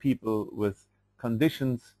 help people with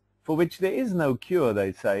conditions for which there is no cure,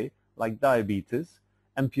 they say, like diabetes,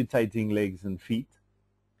 amputating legs and feet.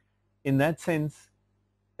 In that sense,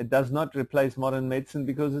 it does not replace modern medicine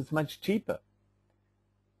because it's much cheaper.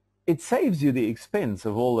 It saves you the expense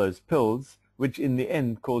of all those pills, which in the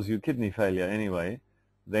end cause you kidney failure anyway.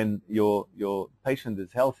 Then your patient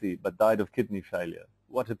is healthy but died of kidney failure.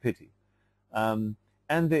 What a pity. And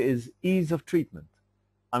there is ease of treatment.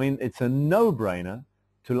 I mean, it's a no-brainer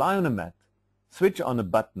to lie on a mat, switch on a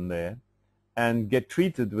button there, and get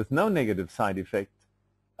treated with no negative side effect.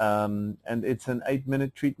 And it's an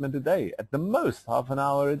 8-minute treatment a day, at the most half an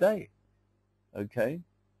hour a day. Okay.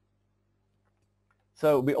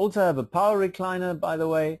 So we also have a power recliner, by the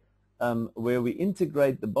way, where we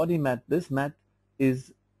integrate the body mat. This mat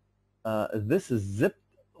is zipped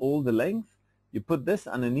all the length. You put this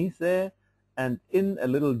underneath there, and in a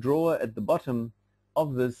little drawer at the bottom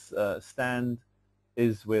of this stand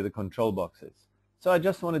is where the control box is. So I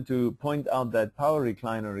just wanted to point out that power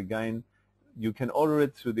recliner again. You can order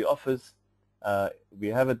it through the office. We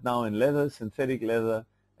have it now in leather, synthetic leather,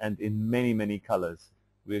 and in many, many colors.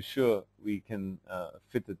 We're sure we can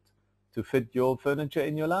fit it to fit your furniture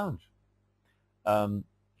in your lounge.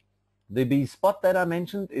 The B spot that I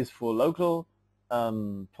mentioned is for local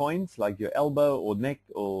points like your elbow or neck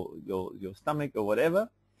or your stomach or whatever.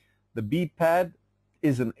 The B pad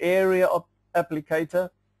is an area applicator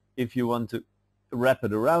if you want to wrap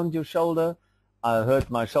it around your shoulder. I hurt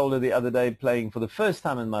my shoulder the other day playing for the first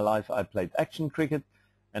time in my life. I played action cricket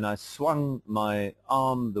and I swung my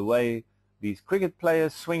arm the way these cricket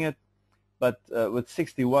players swing it, but with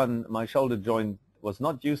 61 my shoulder joint was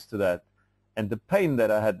not used to that, and the pain that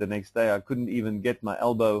I had the next day, I couldn't even get my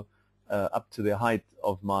elbow up to the height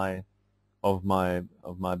of my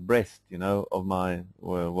breast, you know, of my,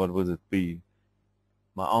 what would it be,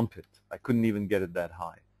 my armpit. I couldn't even get it that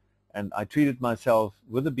high. And I treated myself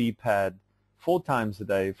with a bee pad 4 times a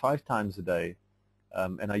day, 5 times a day,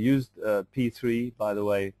 and I used P3, by the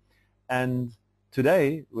way. And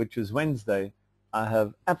today, which is Wednesday, I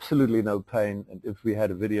have absolutely no pain, and if we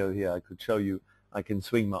had a video here I could show you. I can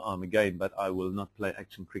swing my arm again, but I will not play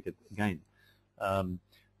action cricket again.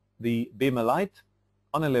 The Bemer Light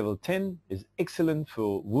on a level 10 is excellent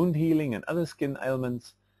for wound healing and other skin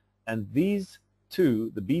ailments, and these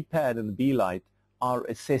two, the bee pad and the bee light, are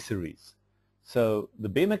accessories. So the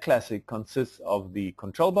Bemer Classic consists of the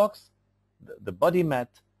control box, the body mat,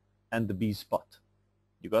 and the bee spot.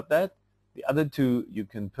 You got that? The other two you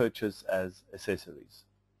can purchase as accessories.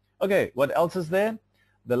 Okay, what else is there?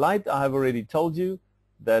 The light, I have already told you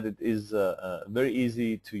that it is very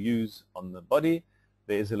easy to use on the body.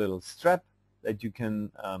 There is a little strap that you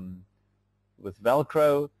can, with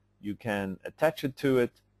Velcro, you can attach it to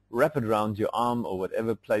it, wrap it around your arm or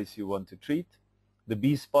whatever place you want to treat. The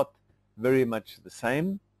bee spot, very much the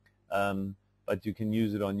same, but you can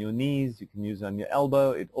use it on your knees, you can use it on your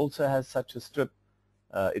elbow. It also has such a strip.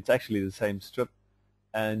 It's actually the same strip,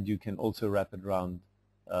 and you can also wrap it around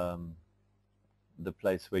the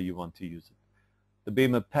place where you want to use it. The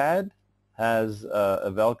Bemer pad has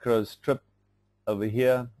a Velcro strip over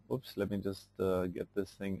here. Oops, let me just get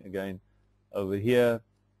this thing again. Over here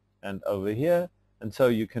and over here. And so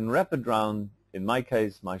you can wrap it around, in my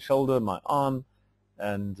case, my shoulder, my arm,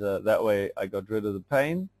 and that way I got rid of the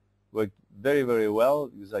pain. Worked very, very well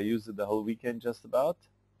because I used it the whole weekend just about.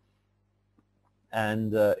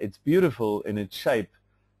 And it's beautiful in its shape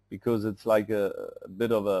because it's like a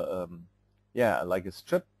bit of a, like a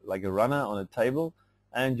strip, like a runner on a table,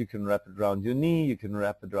 and you can wrap it around your knee, you can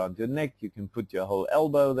wrap it around your neck, you can put your whole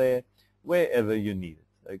elbow there, wherever you need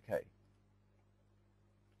it. Okay.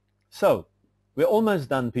 So, we're almost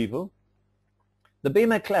done, people. The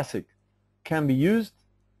Bemer Classic can be used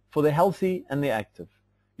for the healthy and the active.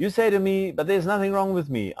 You say to me, but there's nothing wrong with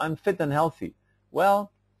me, I'm fit and healthy.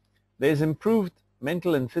 Well, there's improved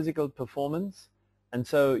mental and physical performance, and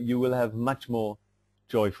so you will have much more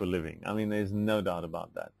joyful living. I mean, there's no doubt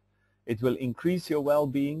about that. It will increase your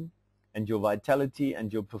well-being and your vitality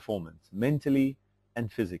and your performance, mentally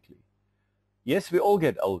and physically. Yes, we all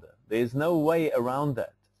get older. There's no way around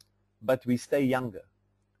that. But we stay younger.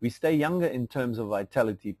 We stay younger in terms of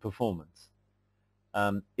vitality, performance.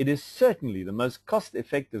 It is certainly the most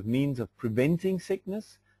cost-effective means of preventing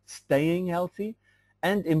sickness, staying healthy,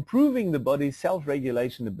 and improving the body's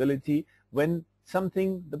self-regulation ability when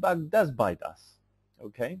the bug does bite us.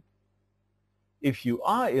 Okay? If you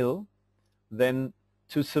are ill, then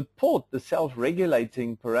to support the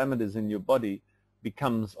self-regulating parameters in your body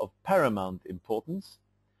becomes of paramount importance.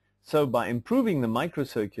 So by improving the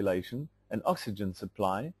microcirculation and oxygen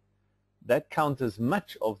supply, that counters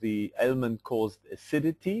much of the ailment-caused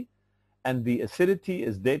acidity, and the acidity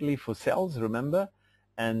is deadly for cells, remember,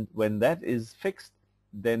 and when that is fixed,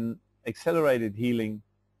 then accelerated healing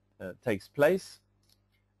takes place.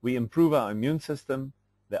 We improve our immune system.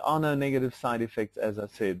 There are no negative side effects, as I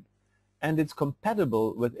said, and it's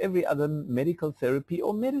compatible with every other medical therapy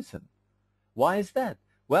or medicine. Why is that?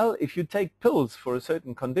 Well, if you take pills for a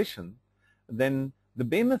certain condition, then the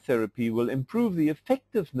Bemer therapy will improve the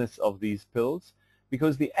effectiveness of these pills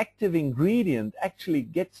because the active ingredient actually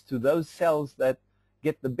gets to those cells that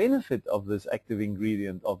get the benefit of this active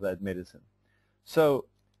ingredient of that medicine. So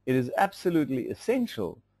it is absolutely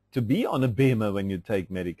essential to be on a Bemer when you take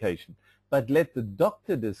medication, but let the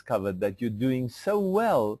doctor discover that you're doing so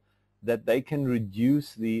well that they can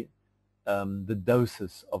reduce the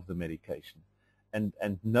doses of the medication.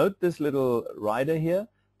 And note this little rider here,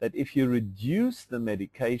 that if you reduce the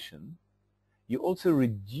medication, you also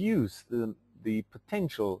reduce the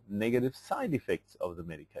potential negative side effects of the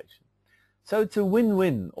medication. So it's a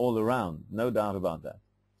win-win all around, no doubt about that.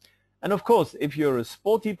 And of course, if you're a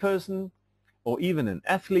sporty person or even an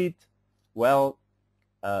athlete, well,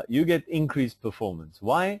 you get increased performance.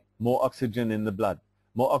 Why? More oxygen in the blood,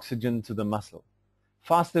 more oxygen to the muscle,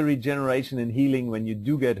 faster regeneration and healing when you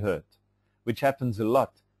do get hurt, which happens a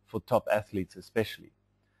lot for top athletes especially.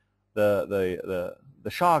 The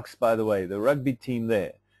Sharks, by the way, the rugby team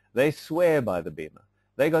there, they swear by the Bemer.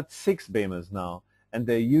 They got 6 Bemers now, and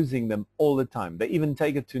they're using them all the time. They even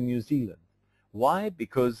take it to New Zealand. Why?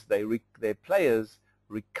 Because their players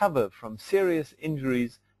recover from serious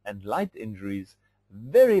injuries and light injuries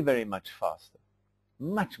very, very much faster.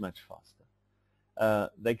 Much, much faster.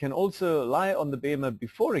 They can also lie on the Bemer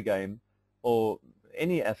before a game, or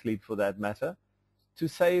any athlete for that matter, to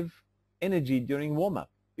save energy during warm-up,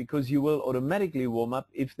 because you will automatically warm up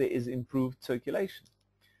if there is improved circulation.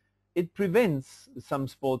 It prevents some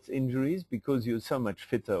sports injuries because you're so much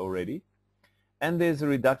fitter already. And there's a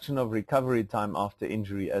reduction of recovery time after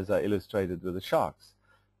injury, as I illustrated with the sharks.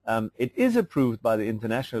 It is approved by the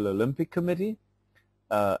International Olympic Committee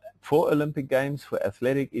for Olympic Games, for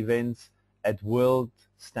athletic events at world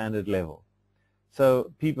standard level.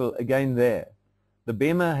 So people, again there, the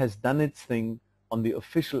Bemer has done its thing on the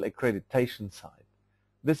official accreditation side.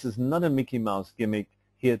 This is not a Mickey Mouse gimmick,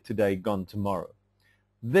 here today, gone tomorrow.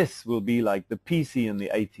 This will be like the PC in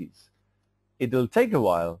the 80s. It will take a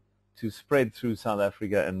while to spread through South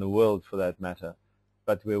Africa and the world for that matter,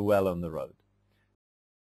 but we're well on the road.